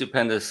 tremendous,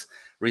 stupendous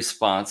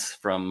response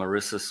from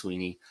Marisa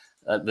Sweeney.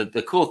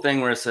 The cool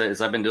thing, Marisa,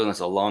 is I've been doing this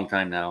a long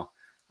time now,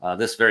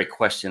 this very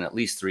question, at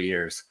least 3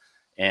 years,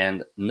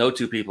 and no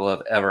two people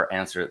have ever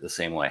answered it the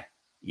same way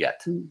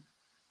yet.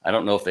 I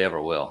don't know if they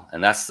ever will.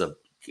 And that's the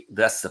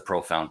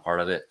profound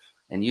part of it.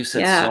 And you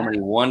said so many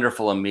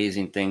wonderful,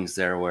 amazing things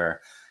there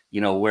where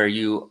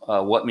you,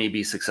 what may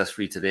be success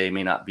for you today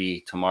may not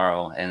be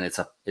tomorrow. And it's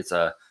a,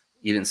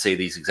 you didn't say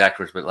these exact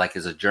words, but like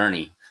as a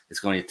journey, it's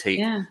going to take,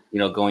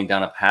 going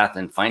down a path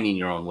and finding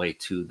your own way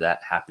to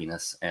that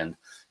happiness. And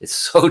It's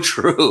so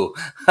true.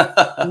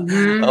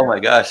 Oh my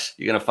gosh.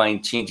 You're going to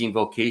find changing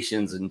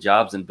vocations and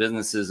jobs and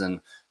businesses and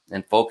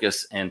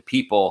focus and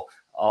people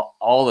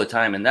all the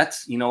time. And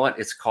that's, you know what?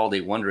 It's called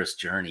a wondrous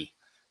journey,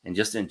 and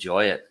just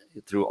enjoy it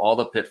through all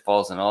the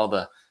pitfalls and all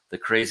the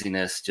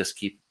craziness. Just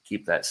keep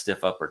that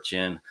stiff upper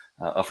chin,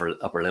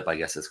 upper lip, I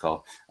guess it's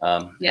called.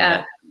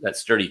 That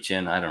sturdy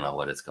chin. I don't know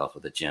what it's called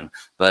for the chin,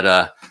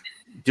 but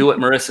do what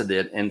Marisa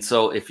did. And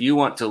so if you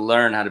want to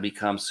learn how to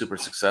become super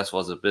successful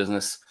as a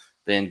business,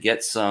 then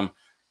get some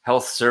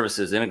health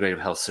services, integrative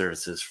health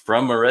services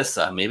from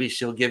Marisa. Maybe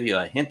she'll give you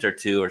a hint or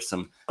two, or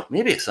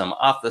maybe some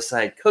off the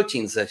side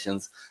coaching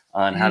sessions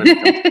on how to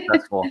become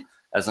successful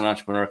as an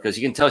entrepreneur, because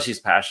you can tell she's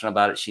passionate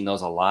about it. She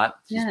knows a lot.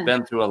 She's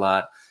been through a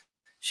lot.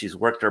 She's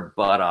worked her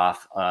butt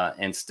off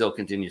and still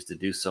continues to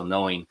do so,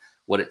 knowing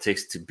what it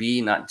takes to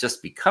be, not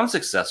just become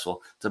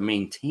successful, to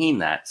maintain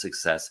that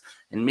success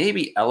and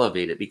maybe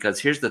elevate it. Because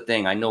here's the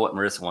thing. I know what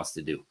Marisa wants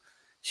to do.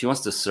 She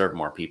wants to serve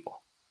more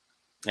people.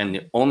 And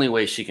the only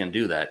way she can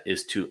do that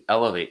is to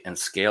elevate and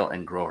scale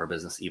and grow her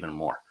business even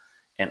more.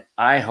 And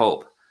I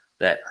hope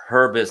that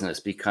her business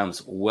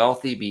becomes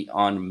wealthy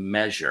beyond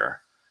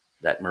measure,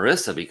 that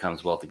Marisa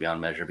becomes wealthy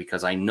beyond measure,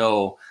 because I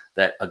know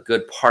that a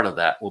good part of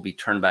that will be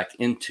turned back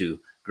into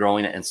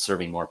growing it and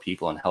serving more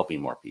people and helping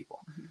more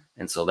people. Mm-hmm.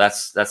 And so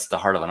that's the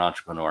heart of an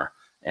entrepreneur.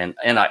 And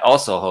I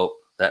also hope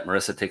that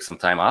Marisa takes some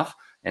time off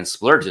and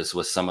splurges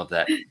with some of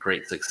that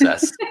great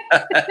success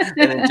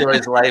and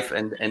enjoys life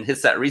and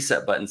hits that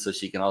reset button, so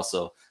she can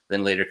also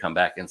then later come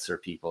back and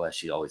serve people as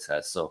she always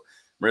has. So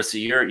Marisa,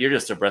 you're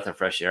just a breath of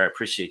fresh air. I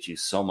appreciate you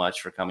so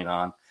much for coming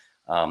on.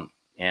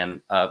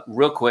 And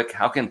real quick,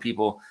 how can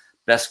people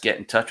best get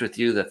in touch with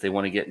you, that they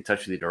want to get in touch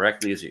with you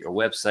directly? Is it your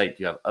website?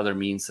 Do you have other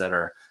means that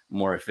are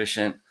more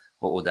efficient?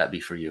 What would that be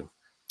for you?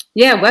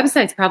 Yeah,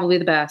 website's probably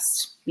the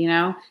best. You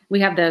know, we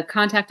have the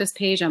contact us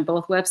page on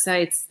both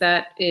websites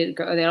that it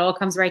all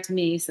comes right to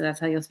me. So that's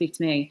how you'll speak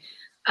to me.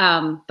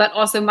 But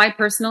also my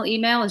personal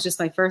email is just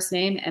my first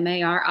name,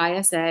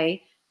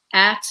 Marisa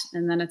 @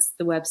 and then it's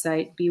the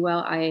website,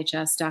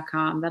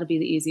 bewellihs.com. That'll be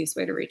the easiest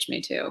way to reach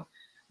me too.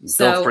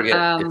 So don't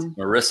forget, it's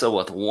Marisa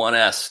with one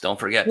S. Don't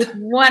forget. With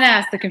one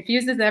S, that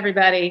confuses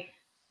everybody.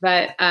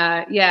 But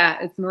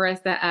it's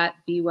Marisa @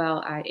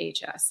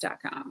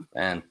 bewellihs.com.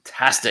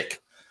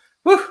 Fantastic.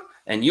 Whew.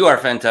 And you are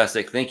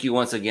fantastic. Thank you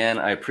once again.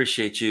 I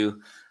appreciate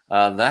you.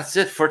 That's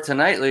it for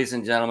tonight, ladies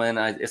and gentlemen.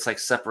 It's like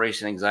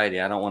separation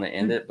anxiety. I don't want to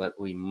end it, but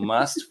we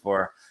must,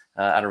 for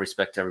out of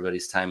respect to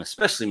everybody's time,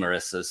 especially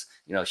Marisa's.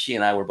 You know, she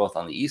and I were both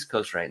on the East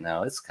Coast right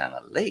now. It's kind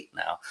of late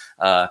now.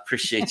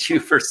 Appreciate you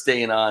for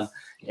staying on,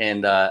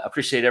 and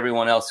appreciate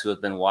everyone else who has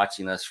been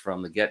watching us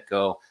from the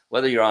get-go,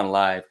 whether you're on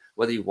live,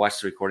 whether you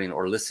watch the recording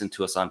or listen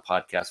to us on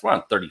podcast. We're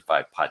on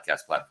 35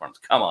 podcast platforms.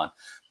 Come on.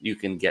 You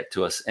can get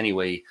to us any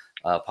way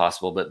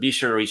possible, but be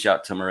sure to reach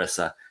out to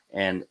Marisa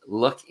and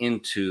look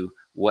into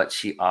what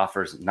she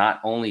offers,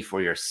 not only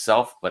for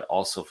yourself, but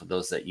also for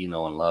those that you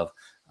know and love,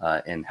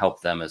 and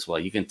help them as well.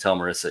 You can tell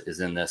Marisa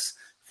is in this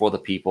for the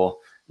people,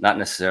 not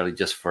necessarily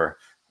just for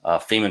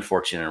fame and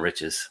fortune and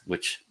riches,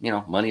 which, you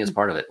know, money is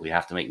part of it. We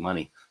have to make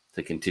money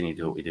to continue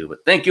to do what we do.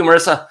 But thank you,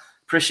 Marisa.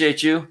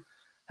 Appreciate you.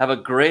 Have a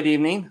great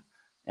evening.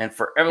 And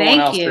for everyone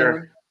else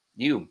there,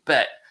 you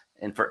bet.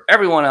 And for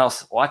everyone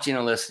else watching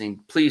and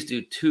listening, please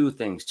do two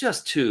things,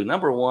 just two.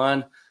 Number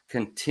one,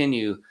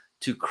 continue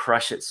to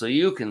crush it so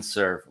you can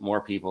serve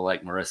more people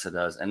like Marisa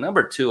does. And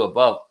number two,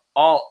 above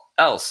all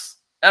else,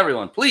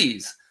 everyone,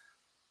 please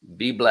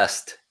be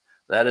blessed.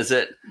 That is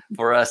it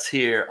for us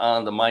here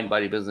on the Mind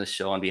Body Business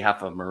Show. On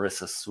behalf of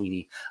Marisa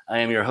Sweeney, I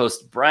am your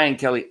host, Brian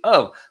Kelly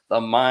of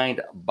the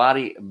Mind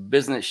Body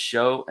Business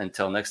Show.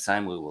 Until next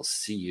time, we will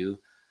see you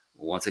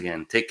once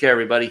again. Take care,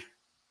 everybody.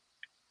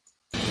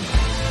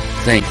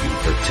 Thank you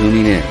for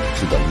tuning in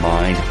to the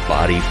Mind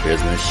Body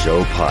Business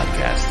Show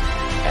podcast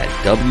at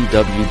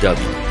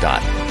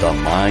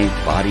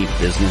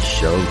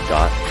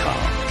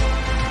www.themindbodybusinessshow.com.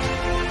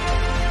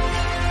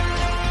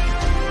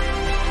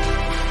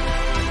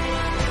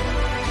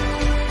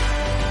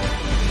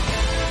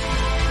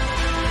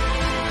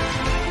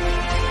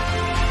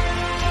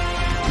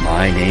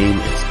 My name